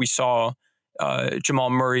space, which we saw Jamal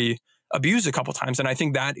Murray abuse a couple times. And I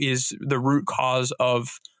think that is the root cause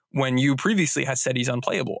of when you previously had said he's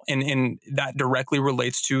unplayable. And that directly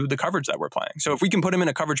relates to the coverage that we're playing. So if we can put him in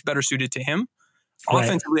a coverage better suited to him,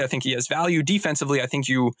 offensively, I think he has value. Defensively, I think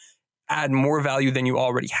you add more value than you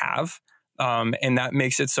already have. And that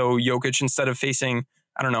makes it so Jokic, instead of facing,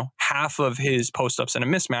 I don't know, half of his post-ups in a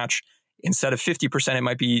mismatch, instead of 50%, it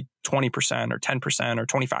might be 20% or 10% or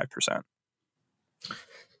 25%.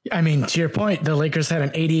 I mean, to your point, the Lakers had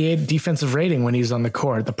an 88 defensive rating when he's on the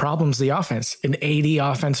court. The problem's the offense, an 80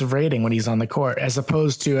 offensive rating when he's on the court, as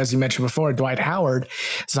opposed to, as you mentioned before, Dwight Howard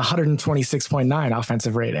is 126.9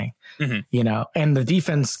 offensive rating, you know, and the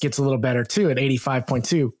defense gets a little better too at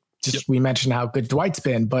 85.2. We mentioned how good Dwight's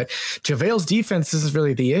been, but JaVale's defense is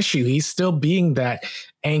really the issue. He's still being that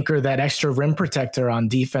anchor, that extra rim protector on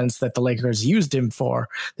defense that the Lakers used him for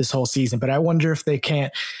this whole season. But I wonder if they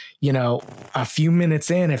can't, you know, a few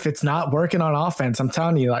minutes in, if it's not working on offense, I'm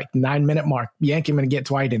telling you, like 9-minute mark, yank him and get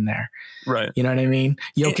Dwight in there. Right. You know what I mean?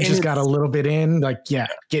 Jokic just got a little bit in, like,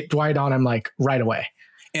 get Dwight on him like right away.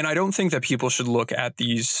 And I don't think that people should look at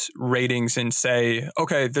these ratings and say,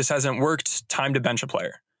 okay, this hasn't worked, time to bench a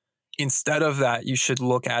player. Instead of that, you should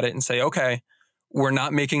look at it and say, okay, we're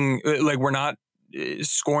not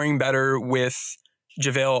scoring better with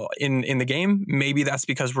JaVale in the game. Maybe that's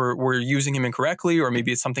because we're using him incorrectly, or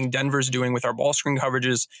maybe it's something Denver's doing with our ball screen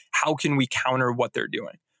coverages. How can we counter what they're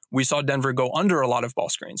doing? We saw Denver go under a lot of ball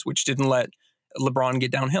screens, which didn't let LeBron get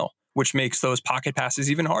downhill, which makes those pocket passes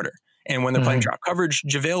even harder. And when they're playing drop coverage,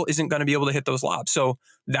 JaVale isn't going to be able to hit those lobs. So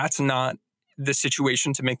that's not the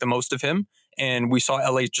situation to make the most of him. And we saw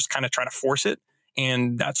LA just kind of try to force it,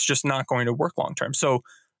 and that's just not going to work long term. So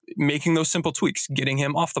making those simple tweaks, getting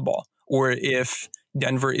him off the ball, or if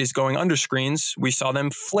Denver is going under screens, we saw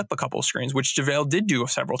them flip a couple of screens, which JaVale did do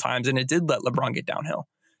several times, and it did let LeBron get downhill.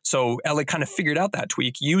 So LA kind of figured out that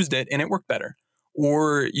tweak, used it, and it worked better.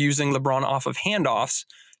 Or using LeBron off of handoffs.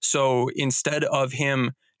 So instead of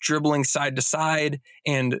him dribbling side to side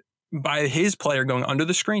and by his player going under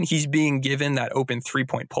the screen, he's being given that open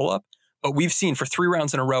 3-point pull-up. But we've seen for 3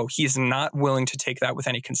 rounds in a row, he's not willing to take that with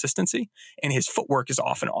any consistency, and his footwork is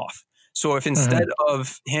off and off. So if instead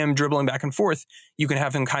of him dribbling back and forth, you can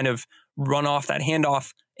have him kind of run off that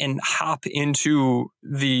handoff and hop into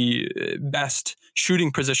the best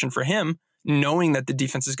shooting position for him, knowing that the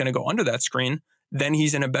defense is going to go under that screen, then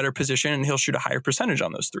he's in a better position and he'll shoot a higher percentage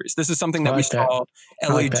on those threes. This is something that we saw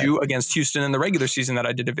LA do against Houston in the regular season that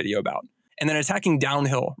I did a video about. And then attacking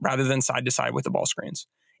downhill rather than side to side with the ball screens.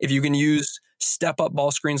 If you can use step-up ball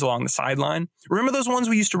screens along the sideline. Remember those ones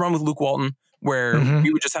we used to run with Luke Walton where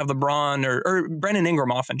we would just have LeBron or Brandon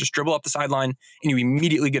Ingram often just dribble up the sideline and you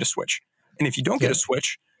immediately get a switch. And if you don't get a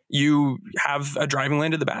switch, you have a driving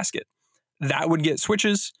lane to the basket. That would get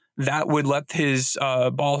switches. That would let his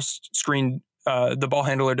ball screen, the ball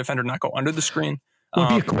handler defender not go under the screen. Would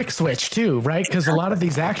be a quick switch too, right? Because a lot of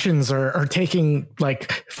these actions are taking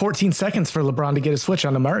like 14 seconds for LeBron to get a switch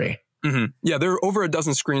on the Murray. Yeah, there are over a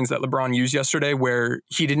dozen screens that LeBron used yesterday where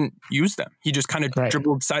he didn't use them. He just kind of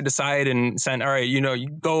dribbled side to side and said, all right, you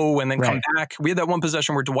go and then come back. We had that one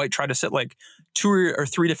possession where Dwight tried to set like 2 or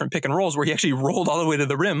 3 different pick and rolls where he actually rolled all the way to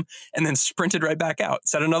the rim and then sprinted right back out.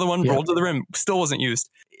 Set another one, rolled to the rim, still wasn't used.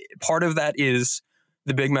 Part of that is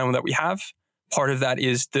the big man that we have. Part of that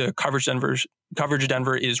is the coverage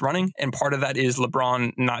Denver is running. And part of that is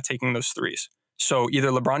LeBron not taking those threes. So either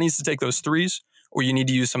LeBron needs to take those threes, or you need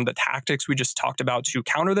to use some of the tactics we just talked about to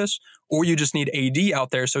counter this, or you just need AD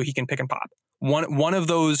out there so he can pick and pop. One of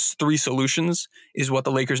those 3 solutions is what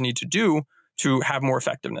the Lakers need to do to have more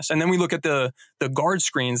effectiveness. And then we look at the guard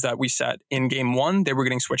screens that we set. In game 1, they were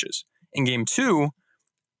getting switches. In game 2,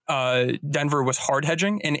 Denver was hard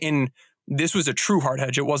hedging, and this was a true hard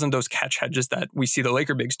hedge. It wasn't those catch hedges that we see the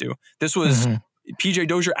Laker bigs do. This was PJ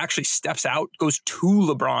Dozier actually steps out, goes to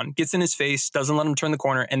LeBron, gets in his face, doesn't let him turn the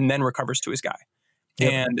corner, and then recovers to his guy.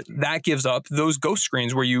 Yep. And that gives up those ghost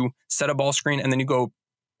screens where you set a ball screen and then you go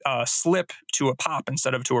slip to a pop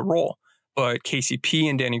instead of to a roll. But KCP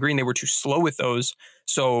and Danny Green, they were too slow with those.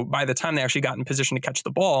 So by the time they actually got in position to catch the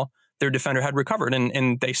ball, their defender had recovered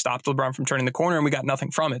and they stopped LeBron from turning the corner and we got nothing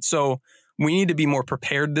from it. So we need to be more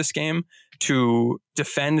prepared this game to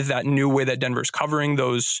defend that new way that Denver's covering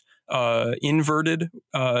those inverted,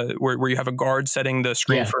 where you have a guard setting the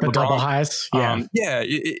screen for the LeBron. Double highs.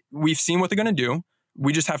 We've seen what they're going to do.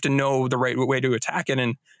 We just have to know the right way to attack it.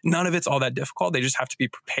 And none of it's all that difficult. They just have to be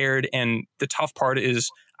prepared. And the tough part is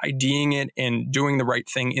IDing it and doing the right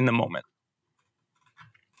thing in the moment.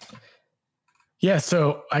 Yeah,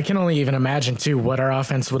 so I can only even imagine, too, what our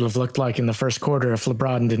offense would have looked like in the first quarter if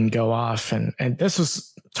LeBron didn't go off. And this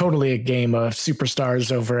was totally a game of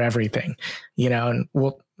superstars over everything, and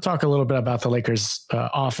we'll talk a little bit about the Lakers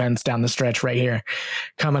offense down the stretch right here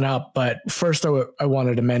coming up. But first, I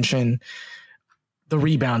wanted to mention the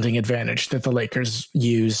rebounding advantage that the Lakers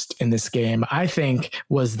used in this game, I think,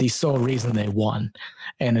 was the sole reason they won.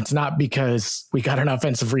 And it's not because we got an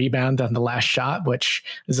offensive rebound on the last shot, which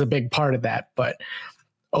is a big part of that, but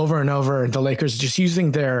over and over, the Lakers just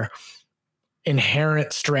using their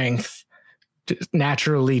inherent strength,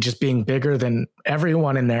 naturally just being bigger than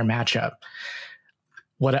everyone in their matchup.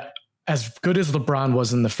 As good as LeBron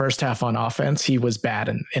was in the first half on offense, he was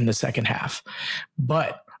bad in the second half.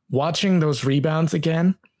 But watching those rebounds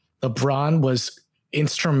again, LeBron was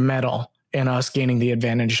instrumental in us gaining the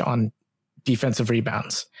advantage on defensive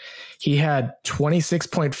rebounds. He had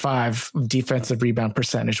 26.5 defensive rebound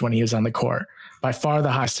percentage when he was on the court, by far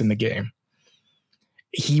the highest in the game.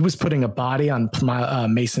 He was putting a body on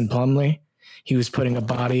Mason Plumlee. He was putting a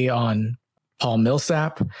body on Paul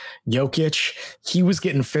Millsap, Jokic. He was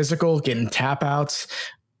getting physical, getting tap outs,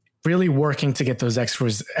 really working to get those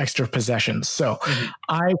extra possessions. So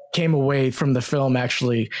I came away from the film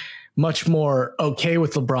actually much more okay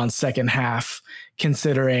with LeBron's second half,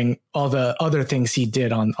 considering all the other things he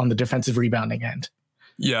did on the defensive rebounding end.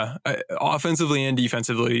 Yeah, offensively and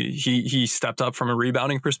defensively, he stepped up from a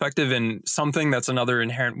rebounding perspective. And something that's another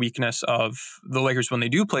inherent weakness of the Lakers when they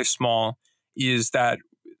do play small is that,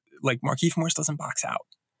 like, Markieff Morris doesn't box out.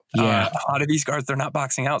 Yeah, a lot of these guards, they're not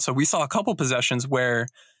boxing out. So we saw a couple possessions where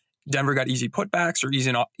Denver got easy putbacks or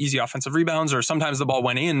easy offensive rebounds, or sometimes the ball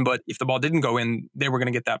went in, but if the ball didn't go in, they were going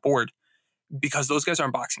to get that board because those guys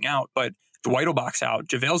aren't boxing out. But Dwight will box out,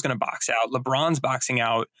 JaVale's going to box out, LeBron's boxing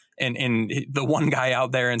out, and the one guy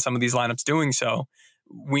out there in some of these lineups doing so.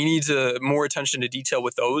 We need more attention to detail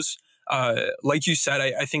with those. Like you said,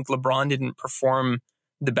 I think LeBron didn't perform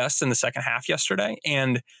the best in the second half yesterday,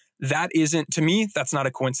 and that isn't, to me, that's not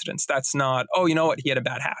a coincidence. That's not, oh, you know what, he had a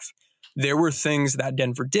bad half. There were things that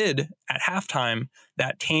Denver did at halftime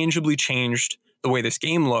that tangibly changed the way this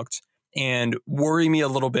game looked and worry me a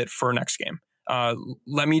little bit for next game.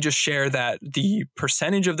 Let me just share that the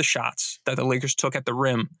percentage of the shots that the Lakers took at the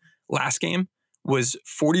rim last game was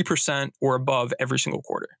 40% or above every single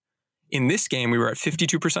quarter. In this game, we were at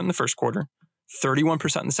 52% in the first quarter,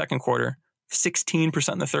 31% in the second quarter,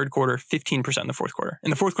 16% in the third quarter, 15% in the fourth quarter. In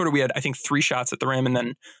the fourth quarter, we had, I think, 3 shots at the rim and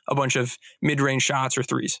then a bunch of mid-range shots or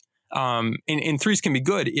threes. And threes can be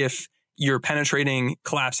good if you're penetrating,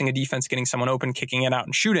 collapsing a defense, getting someone open, kicking it out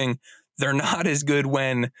and shooting. They're not as good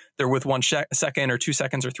when they're with 1 second or 2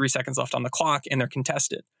 seconds or 3 seconds left on the clock and they're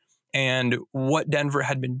contested. And what Denver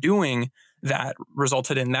had been doing that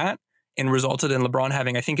resulted in that and resulted in LeBron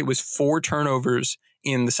having, I think it was 4 turnovers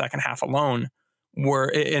in the second half alone.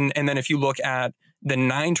 And then if you look at the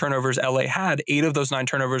 9 turnovers LA had, 8 of those 9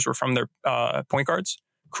 turnovers were from their point guards,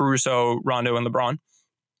 Caruso, Rondo, and LeBron.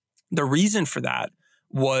 The reason for that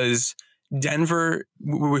was Denver,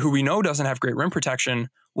 who we know doesn't have great rim protection,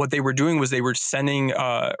 what they were doing was they were sending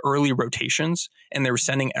early rotations and they were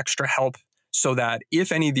sending extra help so that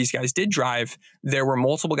if any of these guys did drive, there were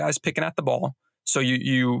multiple guys picking at the ball. So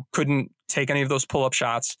you couldn't take any of those pull-up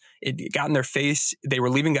shots. It got in their face. They were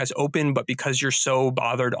leaving guys open, but because you're so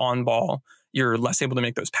bothered on ball, you're less able to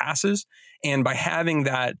make those passes. And by having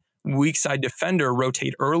that weak side defender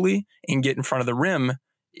rotate early and get in front of the rim,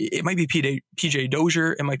 it might be PJ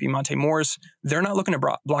Dozier, it might be Monte Morris. They're not looking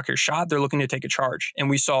to block your shot. They're looking to take a charge. And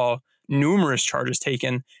we saw numerous charges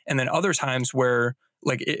taken. And then other times where,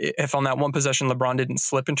 like, if on that one possession LeBron didn't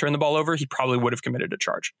slip and turn the ball over, he probably would have committed a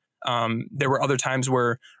charge. There were other times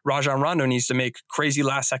where Rajon Rondo needs to make crazy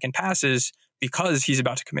last-second passes because he's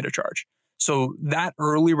about to commit a charge. So that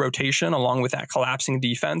early rotation, along with that collapsing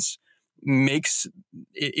defense, makes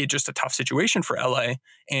it just a tough situation for LA.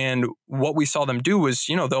 And what we saw them do was,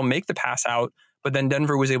 they'll make the pass out, but then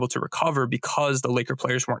Denver was able to recover because the Laker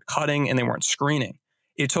players weren't cutting and they weren't screening.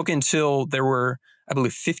 It took until there were, I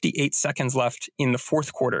believe, 58 seconds left in the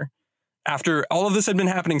fourth quarter. After all of this had been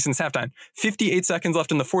happening since halftime, 58 seconds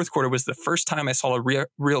left in the fourth quarter was the first time I saw a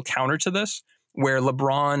real counter to this, where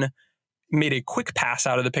LeBron made a quick pass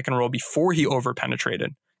out of the pick and roll before he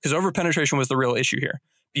over-penetrated. Because over-penetration was the real issue here.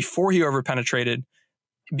 Before he over-penetrated,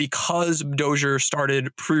 because Dozier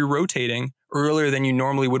started pre-rotating earlier than you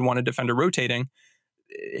normally would want a defender rotating,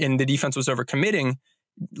 and the defense was over-committing,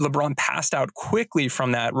 LeBron passed out quickly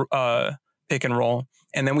from that pick and roll.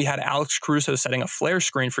 And then we had Alex Caruso setting a flare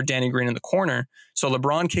screen for Danny Green in the corner. So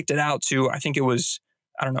LeBron kicked it out to, I think it was,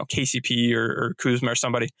 KCP or Kuzma or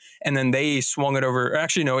somebody. And then they swung it over.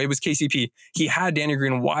 Actually, no, it was KCP. He had Danny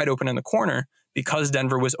Green wide open in the corner because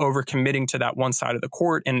Denver was over-committing to that one side of the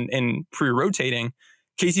court and pre-rotating.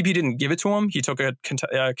 KCP didn't give it to him. He took a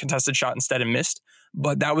contested shot instead and missed.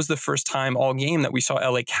 But that was the first time all game that we saw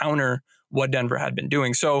LA counter what Denver had been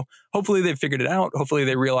doing. So hopefully they've figured it out. Hopefully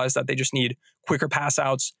they realize that they just need quicker pass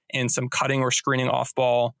outs and some cutting or screening off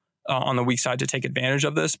ball on the weak side to take advantage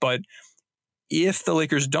of this. But if the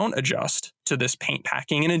Lakers don't adjust to this paint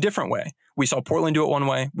packing in a different way, we saw Portland do it one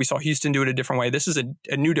way, we saw Houston do it a different way. This is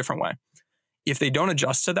a new different way. If they don't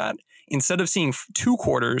adjust to that, instead of seeing 2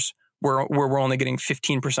 quarters where we're only getting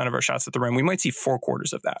 15% of our shots at the rim, we might see 4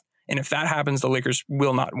 quarters of that. And if that happens, the Lakers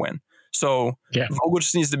will not win. So Vogel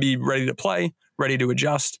just needs to be ready to play, ready to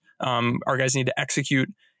adjust. Our guys need to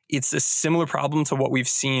execute. It's a similar problem to what we've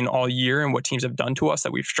seen all year and what teams have done to us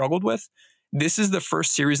that we've struggled with. This is the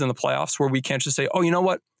first series in the playoffs where we can't just say, oh, you know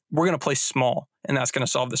what? We're going to play small and that's going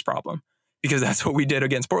to solve this problem, because that's what we did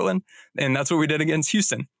against Portland and that's what we did against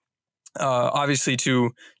Houston. Obviously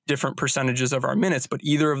to different percentages of our minutes, but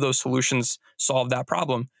either of those solutions solved that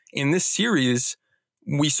problem. In this series,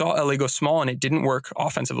 we saw LA go small and it didn't work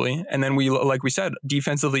offensively. And then like we said,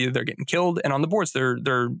 defensively, they're getting killed. And on the boards,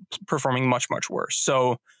 they're performing much, much worse.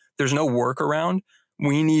 So there's no workaround.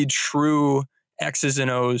 We need true X's and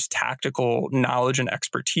O's tactical knowledge and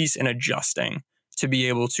expertise in adjusting to be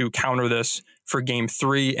able to counter this for game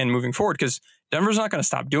 3 and moving forward. Because Denver's not going to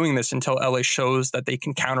stop doing this until LA shows that they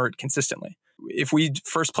can counter it consistently. If we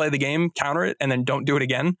first play the game, counter it, and then don't do it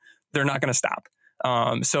again, they're not going to stop.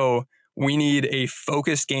 So we need a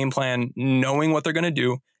focused game plan, knowing what they're going to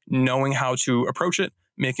do, knowing how to approach it,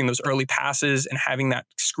 making those early passes and having that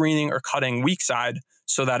screening or cutting weak side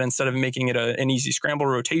so that instead of making it an easy scramble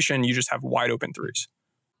rotation, you just have wide open threes.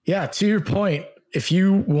 Yeah, to your point, if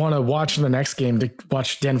you want to watch the next game to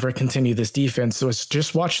watch Denver continue this defense, so it's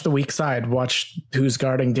just watch the weak side, watch who's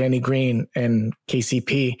guarding Danny Green and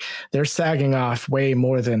KCP. They're sagging off way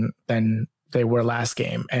more than they were last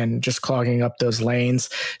game and just clogging up those lanes,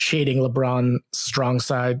 shading LeBron strong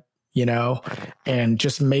side, and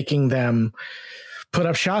just making them put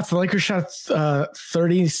up shots. The Lakers shot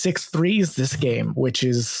 36 threes this game, which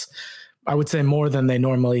is, I would say, more than they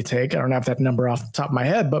normally take. I don't have that number off the top of my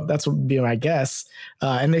head, but that's what would be my guess.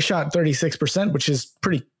 And they shot 36%, which is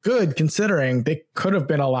pretty good considering they could have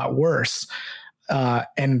been a lot worse.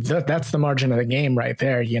 And that's the margin of the game right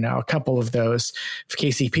there. A couple of those, if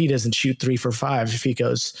KCP doesn't shoot 3 for 5, if he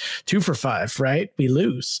goes 2 for 5, right, we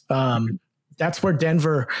lose. That's where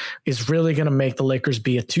Denver is really going to make the Lakers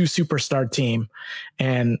be a 2 superstar team.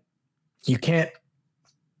 And you can't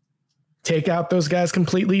take out those guys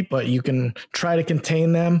completely, but you can try to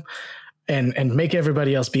contain them and make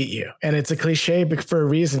everybody else beat you. And it's a cliche for a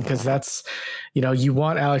reason, because that's, you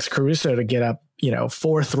want Alex Caruso to get up,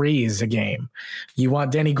 4 threes a game. You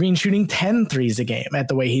want Danny Green shooting 10 threes a game at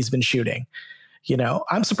the way he's been shooting.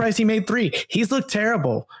 I'm surprised he made 3. He's looked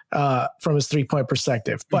terrible from his 3-point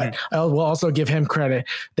perspective, but I will also give him credit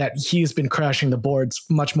that he's been crashing the boards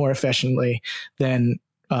much more efficiently than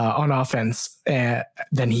on offense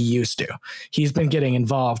than he used to. He's been getting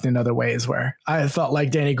involved in other ways where I felt like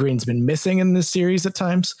Danny Green's been missing in this series at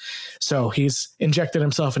times. So he's injected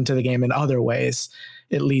himself into the game in other ways,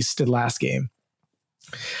 at least in last game.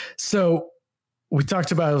 So we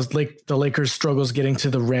talked about the Lakers' struggles getting to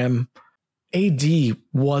the rim. AD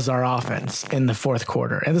was our offense in the fourth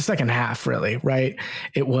quarter and the second half, really, right?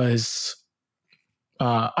 It was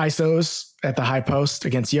ISOs at the high post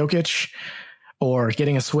against Jokic, or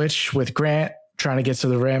getting a switch with Grant, trying to get to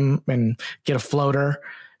the rim and get a floater,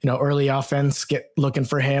 early offense, looking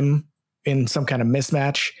for him in some kind of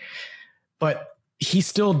mismatch. But he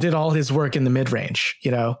still did all his work in the mid range.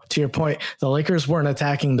 To your point, the Lakers weren't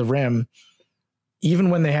attacking the rim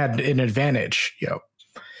even when they had an advantage.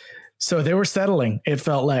 So they were settling. It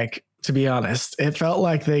felt like, to be honest, it felt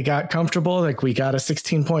like they got comfortable. Like we got a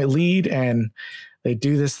 16-point lead, and they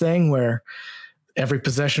do this thing where every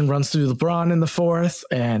possession runs through LeBron in the fourth,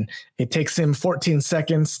 and it takes him 14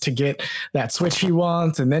 seconds to get that switch he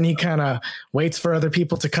wants. And then he kind of waits for other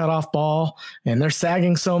people to cut off ball, and they're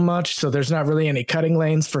sagging so much. So there's not really any cutting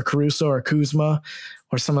lanes for Caruso or Kuzma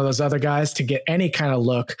or some of those other guys to get any kind of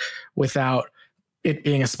look without it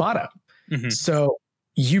being a spot up. Mm-hmm. So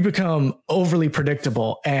you become overly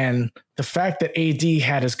predictable. And the fact that AD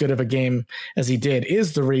had as good of a game as he did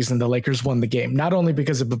is the reason the Lakers won the game, not only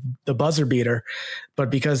because of the buzzer beater, but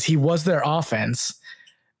because he was their offense.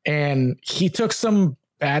 And he took some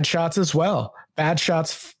bad shots as well. Bad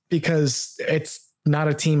shots because it's not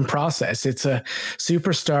a team process. It's a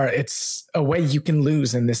superstar. It's a way you can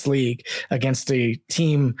lose in this league against a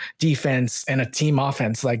team defense and a team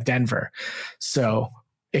offense like Denver. So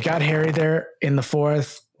it got hairy there in the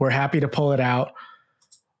fourth. We're happy to pull it out.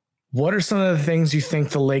 What are some of the things you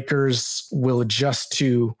think the Lakers will adjust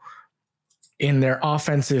to in their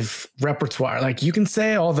offensive repertoire? Like, you can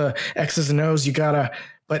say all the X's and O's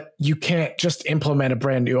but you can't just implement a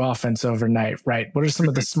brand new offense overnight, right? What are some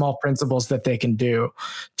of the small principles that they can do?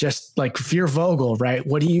 Just like Veer Vogel, right?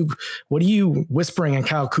 What are you whispering in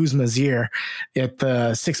Kyle Kuzma's ear at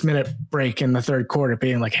the 6-minute break in the third quarter,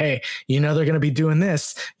 being like, hey, they're going to be doing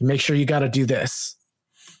this. Make sure you got to do this.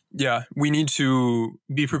 Yeah, we need to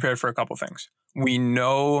be prepared for a couple things. We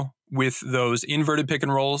know with those inverted pick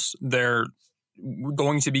and rolls, they're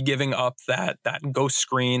going to be giving up that ghost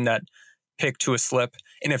screen, that pick to a slip.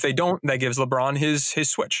 And if they don't, that gives LeBron his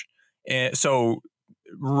switch. And so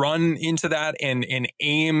run into that and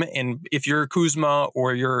aim. And if you're Kuzma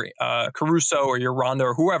or you're Caruso or you're Rondo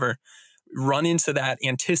or whoever, run into that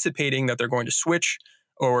anticipating that they're going to switch,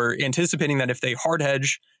 or anticipating that if they hard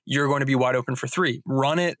hedge, you're going to be wide open for three.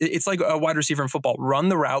 Run it. It's like a wide receiver in football. Run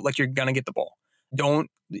the route like you're going to get the ball. Don't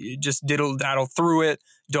just diddle-daddle through it.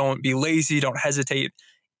 Don't be lazy. Don't hesitate.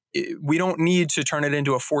 We don't need to turn it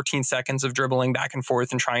into a 14 seconds of dribbling back and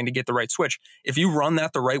forth and trying to get the right switch. If you run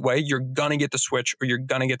that the right way, you're going to get the switch or you're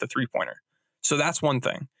going to get the three-pointer. So that's one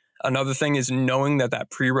thing. Another thing is knowing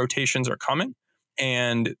that pre-rotations are coming,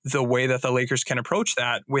 and the way that the Lakers can approach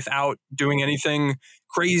that without doing anything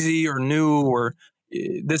crazy or new, or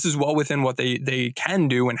this is well within what they can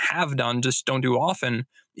do and have done, just don't do often,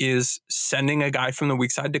 is sending a guy from the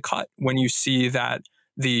weak side to cut when you see that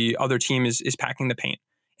the other team is packing the paint.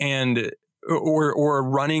 And or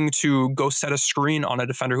running to go set a screen on a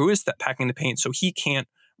defender who is packing the paint so he can't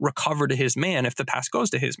recover to his man if the pass goes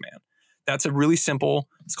to his man. That's a really simple,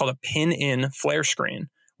 it's called a pin-in flare screen,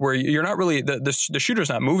 where you're not really, the shooter's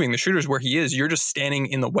not moving, the shooter's where he is, you're just standing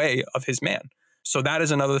in the way of his man. So that is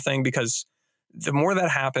another thing, because the more that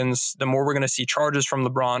happens, the more we're going to see charges from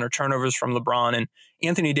LeBron or turnovers from LeBron. And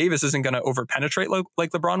Anthony Davis isn't going to over-penetrate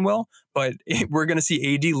like LeBron will, but we're going to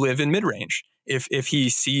see AD live in mid-range. If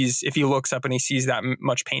he looks up and he sees that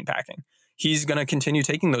much paint packing, he's going to continue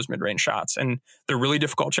taking those mid-range shots. And they're really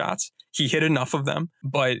difficult shots. He hit enough of them,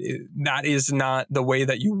 but that is not the way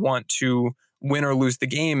that you want to win or lose the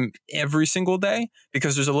game every single day,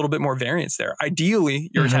 because there's a little bit more variance there. Ideally,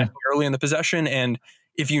 you're attacking early in the possession, and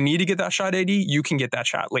if you need to get that shot, AD, you can get that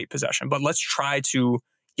shot late possession. But let's try to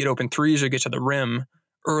get open threes or get to the rim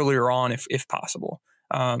earlier on if possible.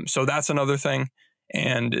 So that's another thing.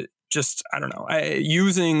 And just, I don't know,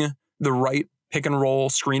 using the right pick and roll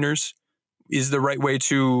screeners is the right way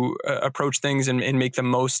to approach things and make the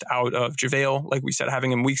most out of JaVale. Like we said,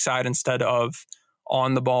 having him weak side instead of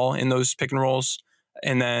on the ball in those pick and rolls.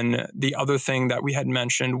 And then the other thing that we had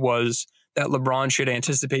mentioned was that LeBron should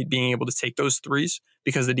anticipate being able to take those threes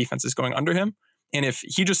because the defense is going under him. And if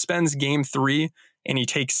he just spends game 3 and he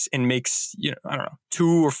takes and makes,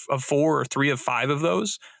 2 of 4 or 3 of 5 of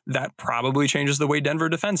those, that probably changes the way Denver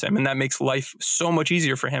defends him. And that makes life so much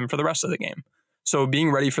easier for him for the rest of the game. So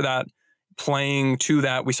being ready for that, playing to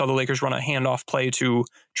that, we saw the Lakers run a handoff play to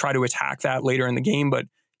try to attack that later in the game, but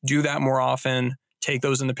do that more often, take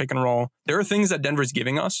those in the pick and roll. There are things that Denver's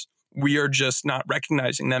giving us. We are just not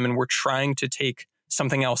recognizing them, and we're trying to take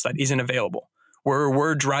something else that isn't available.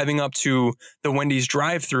 We're driving up to the Wendy's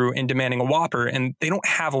drive-thru and demanding a Whopper, and they don't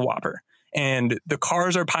have a Whopper. And the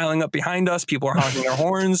cars are piling up behind us. People are honking their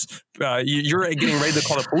horns. You're getting ready to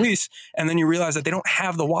call the police, and then you realize that they don't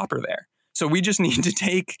have the Whopper there. So we just need to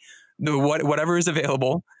take whatever is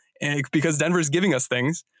available, and because Denver's giving us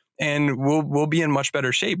things, and we'll be in much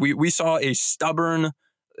better shape. We saw a stubborn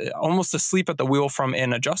almost asleep at the wheel from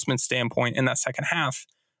an adjustment standpoint in that second half,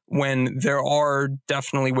 when there are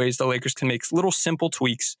definitely ways the Lakers can make little simple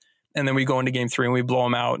tweaks. And then we go into game 3 and we blow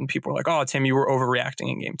them out. And people are like, oh, Tim, you were overreacting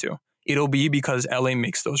in game 2. It'll be because LA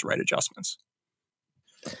makes those right adjustments.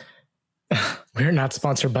 We're not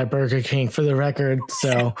sponsored by Burger King, for the record.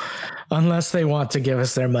 So unless they want to give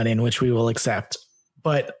us their money, in which we will accept.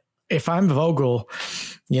 But if I'm Vogel,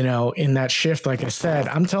 in that shift, like I said,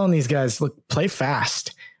 I'm telling these guys, look, play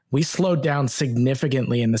fast. We slowed down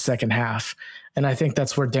significantly in the second half. And I think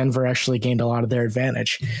that's where Denver actually gained a lot of their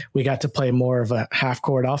advantage. We got to play more of a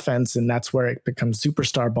half-court offense, and that's where it becomes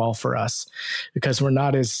superstar ball for us, because we're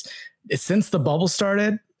not since the bubble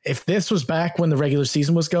started. If this was back when the regular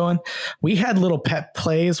season was going, we had little pet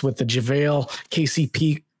plays with the JaVale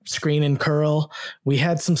KCP screen and curl. We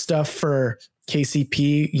had some stuff for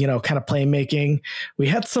KCP, kind of playmaking. We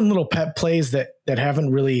had some little pet plays that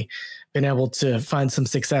haven't really been able to find some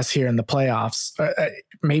success here in the playoffs.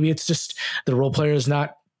 Maybe it's just the role players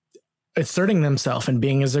not asserting themselves and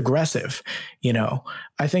being as aggressive.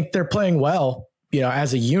 I think they're playing well,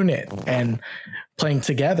 as a unit and playing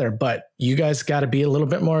together, but you guys got to be a little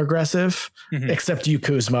bit more aggressive, except you,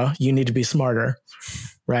 Kuzma. You need to be smarter,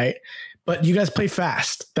 right? But you guys play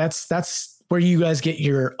fast. That's where you guys get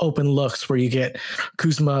your open looks, where you get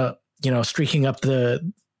Kuzma, streaking up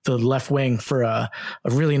the left wing for a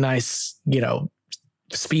really nice,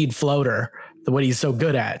 speed floater, what he's so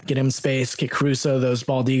good at. Get him space, get Caruso those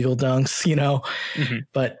bald eagle dunks,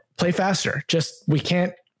 but play faster. We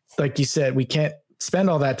can't, like you said, we can't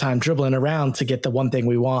spend all that time dribbling around to get the one thing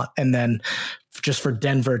we want. And then just for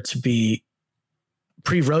Denver to be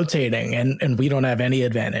pre-rotating and we don't have any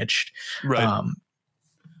advantage. Right.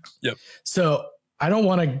 Yep. So I don't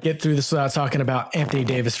want to get through this without talking about Anthony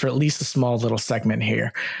Davis for at least a small little segment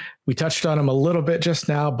here. We touched on him a little bit just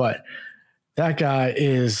now, but that guy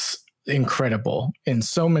is incredible in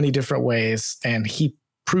so many different ways. And he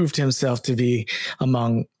proved himself to be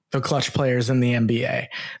among the clutch players in the NBA,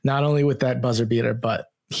 not only with that buzzer beater, but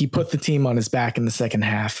he put the team on his back in the second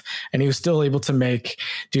half, and he was still able to make,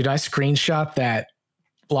 I screenshot that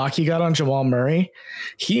block he got on Jamal Murray.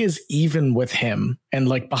 He is even with him and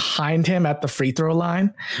like behind him at the free throw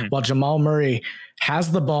line, while Jamal Murray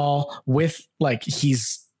has the ball with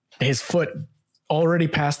his foot already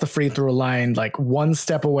past the free throw line, like one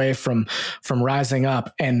step away from rising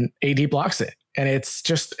up, and AD blocks it. And it's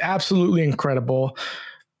just absolutely incredible.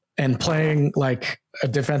 And playing like a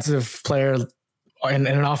defensive player and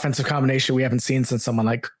an offensive combination we haven't seen since someone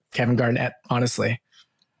like Kevin Garnett, honestly.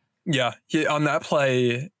 Yeah, on that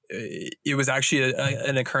play, it was actually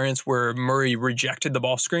an occurrence where Murray rejected the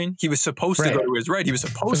ball screen. He was supposed to go to his right. He was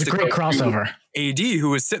supposed to go to crossover. AD,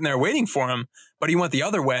 who was sitting there waiting for him, but he went the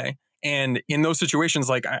other way. And in those situations,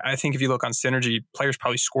 I think if you look on Synergy, players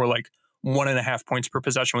probably score 1.5 points per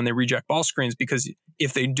possession when they reject ball screens, because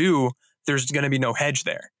if they do, there's going to be no hedge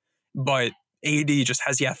there. But AD just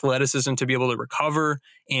has the athleticism to be able to recover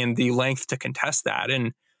and the length to contest that.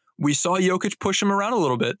 And we saw Jokic push him around a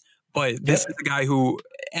little bit, but this is a guy who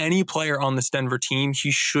any player on this Denver team, he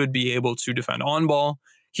should be able to defend on ball.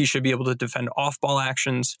 He should be able to defend off ball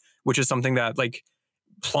actions, which is something that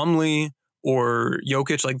Plumlee or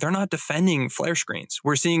Jokic, they're not defending flare screens.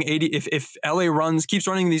 We're seeing AD, if LA keeps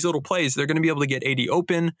running these little plays, they're going to be able to get AD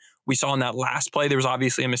open. We saw in that last play, there was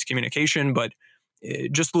obviously a miscommunication, but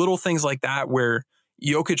just little things like that where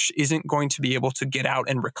Jokic isn't going to be able to get out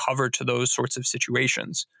and recover to those sorts of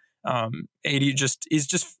situations. AD is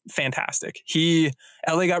just fantastic.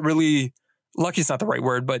 LA got really lucky. It's not the right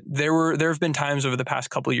word, but there have been times over the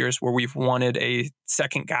past couple of years where we've wanted a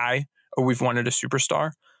second guy or we've wanted a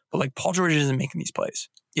superstar, but Paul George isn't making these plays.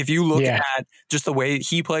 If you look at just the way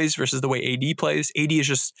he plays versus the way AD plays, AD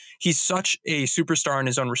is he's such a superstar in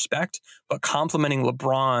his own respect, but complementing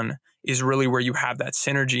LeBron is really where you have that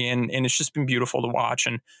synergy. And it's just been beautiful to watch.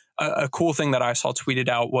 And a cool thing that I saw tweeted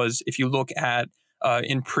out was if you look at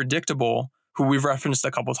in Predictable, who we've referenced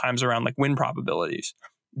a couple times around win probabilities,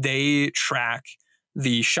 they track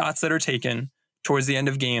the shots that are taken towards the end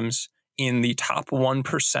of games in the top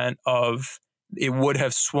 1% of it would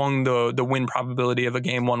have swung the win probability of a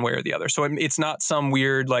game one way or the other. So it's not some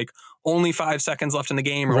weird only 5 seconds left in the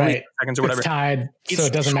game or only 5 seconds or whatever. It's tied, so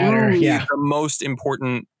it doesn't matter. Yeah, the most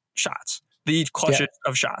important shots, the clutchest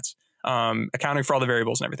of shots, accounting for all the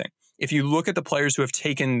variables and everything. If you look at the players who have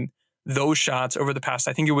taken those shots over the past,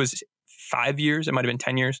 I think it was 5 years, it might have been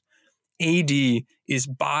 10 years, AD has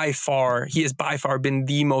by far been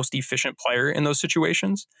the most efficient player in those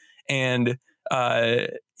situations. And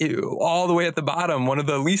all the way at the bottom, one of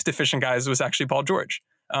the least efficient guys was actually Paul George.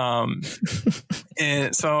 And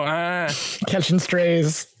so catching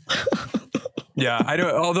strays. Yeah, I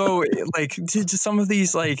don't. Although, like, just some of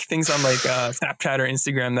these like things on like Snapchat or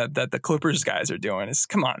Instagram that the Clippers guys are doing is,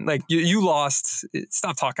 come on, like you lost.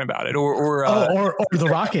 Stop talking about it. Or the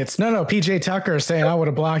Rockets. No. PJ Tucker saying I would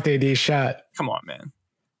have blocked AD's shot. Come on, man.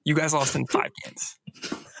 You guys lost in 5 games.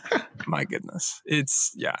 My goodness,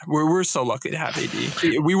 we're so lucky to have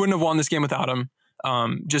AD. We wouldn't have won this game without him.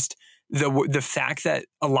 Just the fact that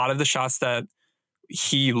a lot of the shots that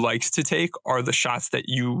he likes to take are the shots that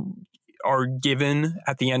you are given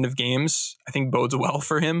at the end of games, I think bodes well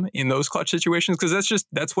for him in those clutch situations, because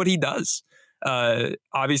that's what he does.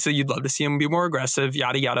 Obviously, you'd love to see him be more aggressive,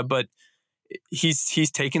 yada yada, but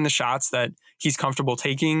he's taking the shots that he's comfortable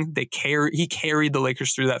taking. He carried the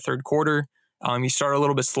Lakers through that third quarter. He started a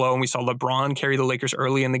little bit slow, and we saw LeBron carry the Lakers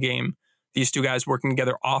early in the game. These two guys working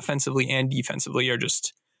together offensively and defensively are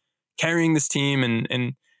just carrying this team,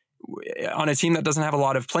 and on a team that doesn't have a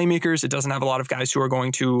lot of playmakers, it doesn't have a lot of guys who are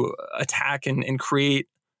going to attack and create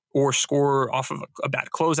or score off of a bad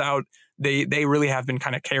closeout. They really have been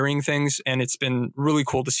kind of carrying things, and it's been really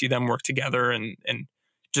cool to see them work together and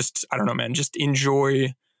just, I don't know, man, just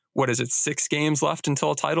enjoy. What is it? 6 games left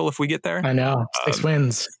until a title if we get there? I know. 6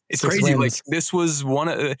 wins. It's 6 crazy. wins. Like, this was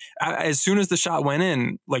one as soon as the shot went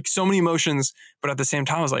in, like, so many emotions, but at the same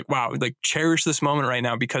time I was like, wow, like, cherish this moment right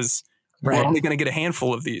now, because we're only going to get a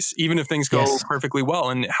handful of these, even if things go perfectly well.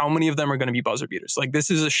 And how many of them are going to be buzzer beaters? Like,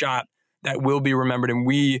 this is a shot that will be remembered, and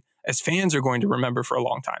we as fans are going to remember for a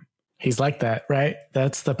long time. He's like that, right?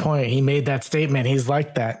 That's the point. He made that statement. He's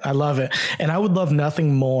like that. I love it. And I would love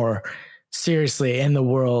nothing more, seriously, in the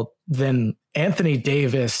world than Anthony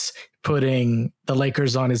Davis putting the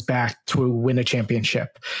Lakers on his back to win a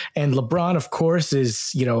championship. And LeBron, of course,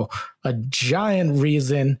 is, a giant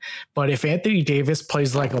reason. But if Anthony Davis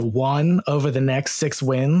plays like a 1 over the next 6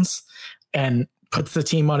 wins and puts the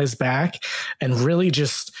team on his back and really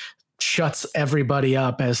just shuts everybody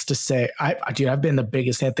up, as to say, I've been the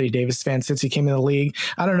biggest Anthony Davis fan since he came in the league.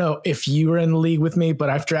 I don't know if you were in the league with me, but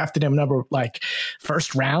I've drafted him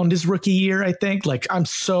first round his rookie year, I think. Like, I've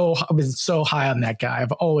been so high on that guy.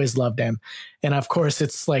 I've always loved him. And of course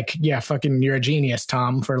it's like, yeah, fucking, you're a genius,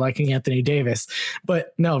 Tom, for liking Anthony Davis.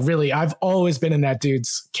 But no, really, I've always been in that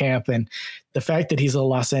dude's camp. And the fact that he's a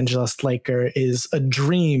Los Angeles Laker is a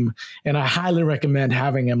dream. And I highly recommend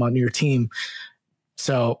having him on your team.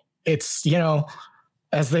 So it's,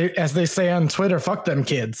 as they say on Twitter, fuck them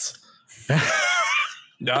kids.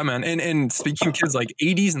 Yeah, man. And speaking of kids, like,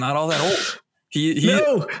 AD's not all that old.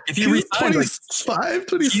 If he he's resigns, 25,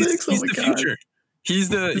 26. He's the future.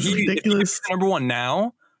 He's ridiculous. Number one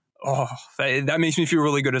now. Oh, that makes me feel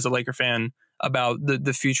really good as a Laker fan about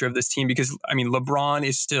the future of this team, because I mean, LeBron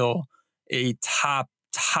is still a top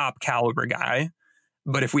caliber guy.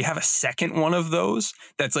 But if we have a second one of those,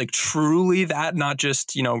 that's like truly that, not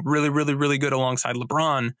just, really, really, really good alongside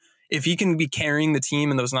LeBron, if he can be carrying the team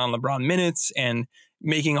in those non-LeBron minutes and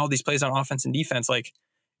making all these plays on offense and defense, like,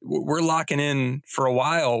 we're locking in for a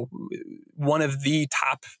while one of the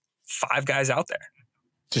top 5 guys out there.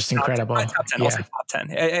 Just incredible. Top 10, also top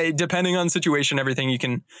 10. Depending on situation, everything, you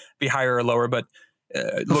can be higher or lower. But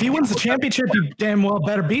if he wins the championship, you damn well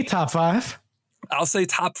better be top 5. I'll say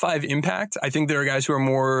top 5 impact. I think there are guys who are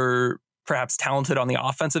more perhaps talented on the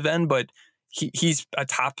offensive end, but he's a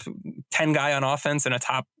top 10 guy on offense and a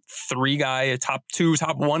top 3 guy, a top 2,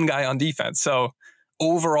 top 1 guy on defense. So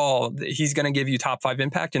overall, he's going to give you top 5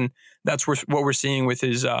 impact. And that's what we're seeing with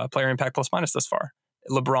his player impact plus minus thus far.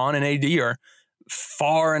 LeBron and AD are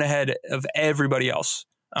far and ahead of everybody else.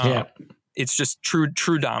 It's just true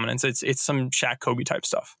dominance. It's some Shaq Kobe type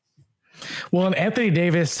stuff. Well, and Anthony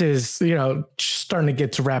Davis is, starting to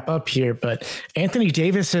get to wrap up here, but Anthony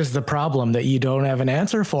Davis is the problem that you don't have an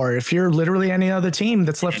answer for if you're literally any other team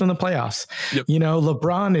that's left in the playoffs. Yep.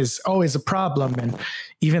 LeBron is always a problem. And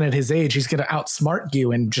even at his age, he's going to outsmart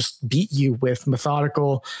you and just beat you with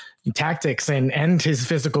methodical tactics and his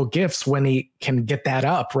physical gifts when he can get that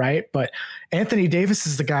up, right? But Anthony Davis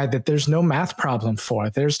is the guy that there's no math problem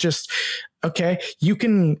for. There's just, okay, you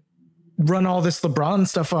can run all this LeBron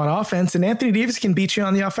stuff on offense, and Anthony Davis can beat you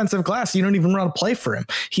on the offensive glass. You don't even run a play for him.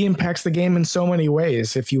 He impacts the game in so many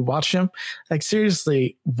ways. If you watch him, like,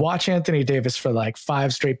 seriously, watch Anthony Davis for like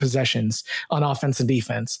 5 straight possessions on offense and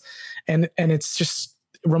defense. And it's just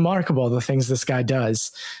remarkable the things this guy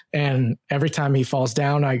does. And every time he falls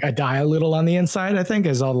down, I die a little on the inside, I think,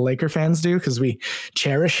 as all the Laker fans do, because we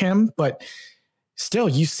cherish him. But still,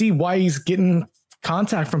 you see why he's getting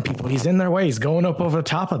contact from people. He's in their way. He's going up over the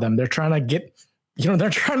top of them. They're trying to get,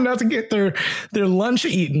 they're trying not to get their lunch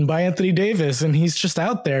eaten by Anthony Davis. And he's just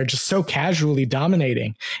out there just so casually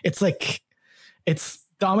dominating. It's like, it's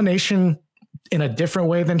domination in a different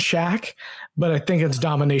way than Shaq, but I think it's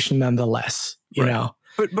domination nonetheless, you know?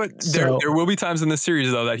 But there will be times in this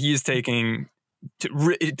series though that he's taking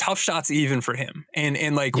tough shots even for him.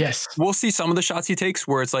 And like, yes, we'll see some of the shots he takes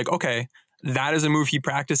where it's like, okay, that is a move he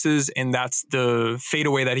practices and that's the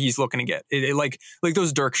fadeaway that he's looking to get. Like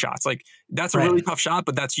those Dirk shots, like that's a really tough shot,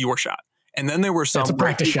 but that's your shot. And then there were some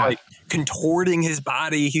practice shot, like contorting his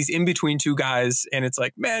body. He's in between two guys and it's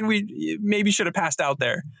like, man, we maybe should have passed out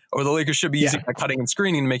there, or the Lakers should be using cutting and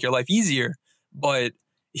screening to make your life easier. But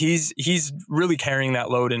he's really carrying that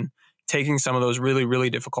load and taking some of those really, really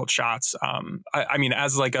difficult shots. I mean,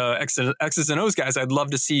 as like a X's and O's guys, I'd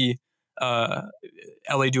love to see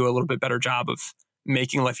LA do a little bit better job of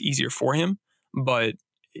making life easier for him. But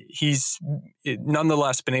he's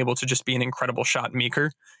nonetheless been able to just be an incredible shot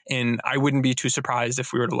maker. And I wouldn't be too surprised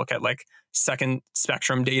if we were to look at like second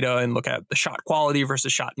spectrum data and look at the shot quality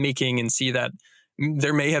versus shot making and see that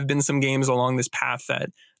there may have been some games along this path that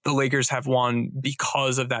the Lakers have won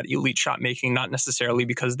because of that elite shot making, not necessarily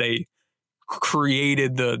because they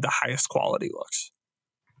created the highest quality looks.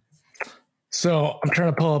 So I'm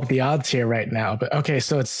trying to pull up the odds here right now, but okay.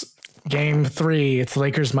 So it's game 3. It's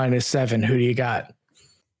Lakers -7. Who do you got?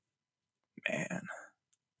 Man,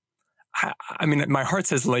 I mean, my heart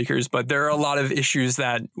says Lakers, but there are a lot of issues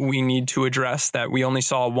that we need to address that we only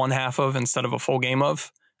saw one half of instead of a full game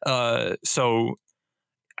of. So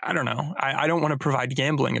I don't know. I don't want to provide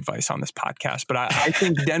gambling advice on this podcast, but I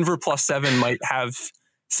think Denver +7 might have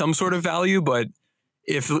some sort of value. But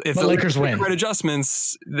if the Lakers win right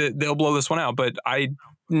adjustments, they'll blow this one out. But I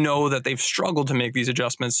know that they've struggled to make these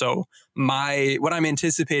adjustments. So what I'm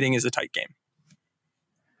anticipating is a tight game.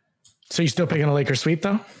 So you still picking a Lakers sweep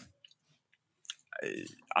though?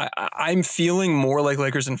 I'm feeling more like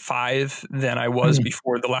Lakers in 5 than I was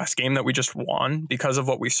before the last game that we just won because of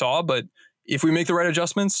what we saw. But if we make the right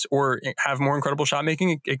adjustments or have more incredible shot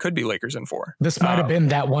making, it could be Lakers in 4. This might have been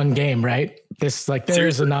that one game, right? This there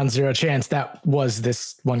is a non-zero chance that was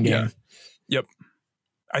this one game. Yeah. Yep.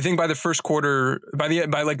 I think by the first quarter, by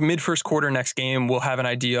like mid first quarter next game, we'll have an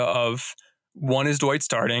idea of 1, is Dwight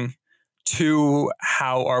starting? 2,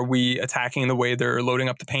 how are we attacking the way they're loading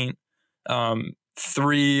up the paint?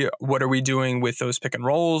 3, what are we doing with those pick and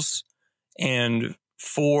rolls? And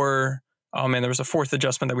 4, oh man, there was a 4th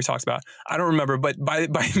adjustment that we talked about. I don't remember, but by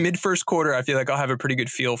mid first quarter, I feel like I'll have a pretty good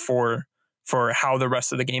feel for how the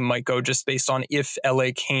rest of the game might go, just based on if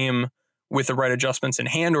LA came with the right adjustments in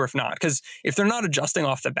hand or if not. Because if they're not adjusting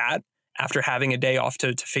off the bat after having a day off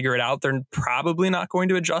to figure it out, they're probably not going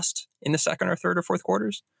to adjust in the second or third or fourth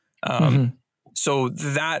quarters. So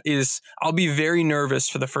that is, I'll be very nervous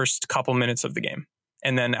for the first couple minutes of the game.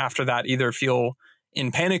 And then after that, either feel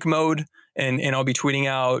in panic mode and I'll be tweeting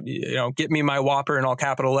out, get me my Whopper in all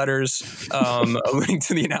capital letters, alluding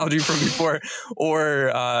to the analogy from before,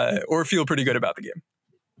 or feel pretty good about the game.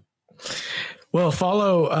 Well,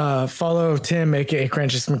 follow Tim, aka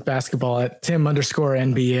Cranchis Basketball at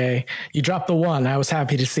Tim_NBA. You dropped the 1. I was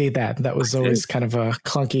happy to see that. That was always kind of a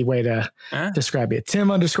clunky way to describe it.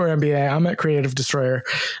 Tim_NBA. I'm at Creative Destroyer.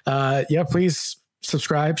 Please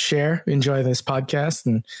subscribe, share, enjoy this podcast,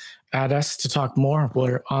 and add us to talk more.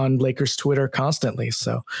 We're on Lakers Twitter constantly.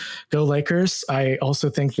 So go Lakers. I also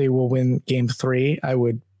think they will win game 3. I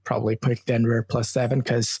would probably pick Denver +7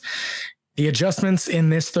 because the adjustments in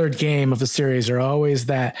this third game of the series are always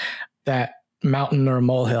that mountain or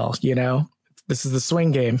molehill, This is the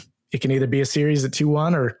swing game. It can either be a series at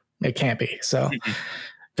 2-1 or it can't be. So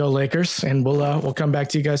go Lakers, and we'll come back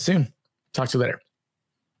to you guys soon. Talk to you later.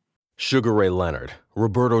 Sugar Ray Leonard,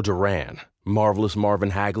 Roberto Duran, Marvelous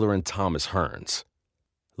Marvin Hagler, and Thomas Hearns.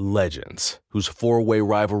 Legends, whose 4-way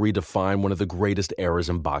rivalry defined one of the greatest eras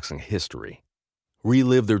in boxing history.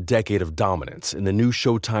 Relive their decade of dominance in the new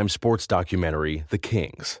Showtime sports documentary, The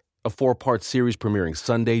Kings, a 4-part series premiering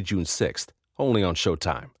Sunday, June 6th, only on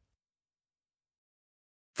Showtime.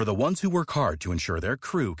 For the ones who work hard to ensure their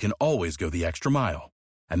crew can always go the extra mile,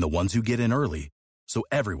 and the ones who get in early so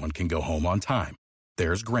everyone can go home on time,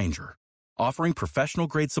 there's Grainger, offering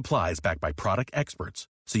professional-grade supplies backed by product experts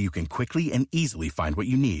so you can quickly and easily find what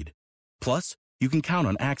you need. Plus, you can count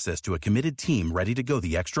on access to a committed team ready to go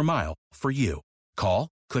the extra mile for you. Call,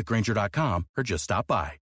 click Grainger.com, or just stop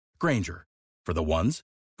by. Grainger, for the ones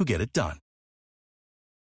who get it done.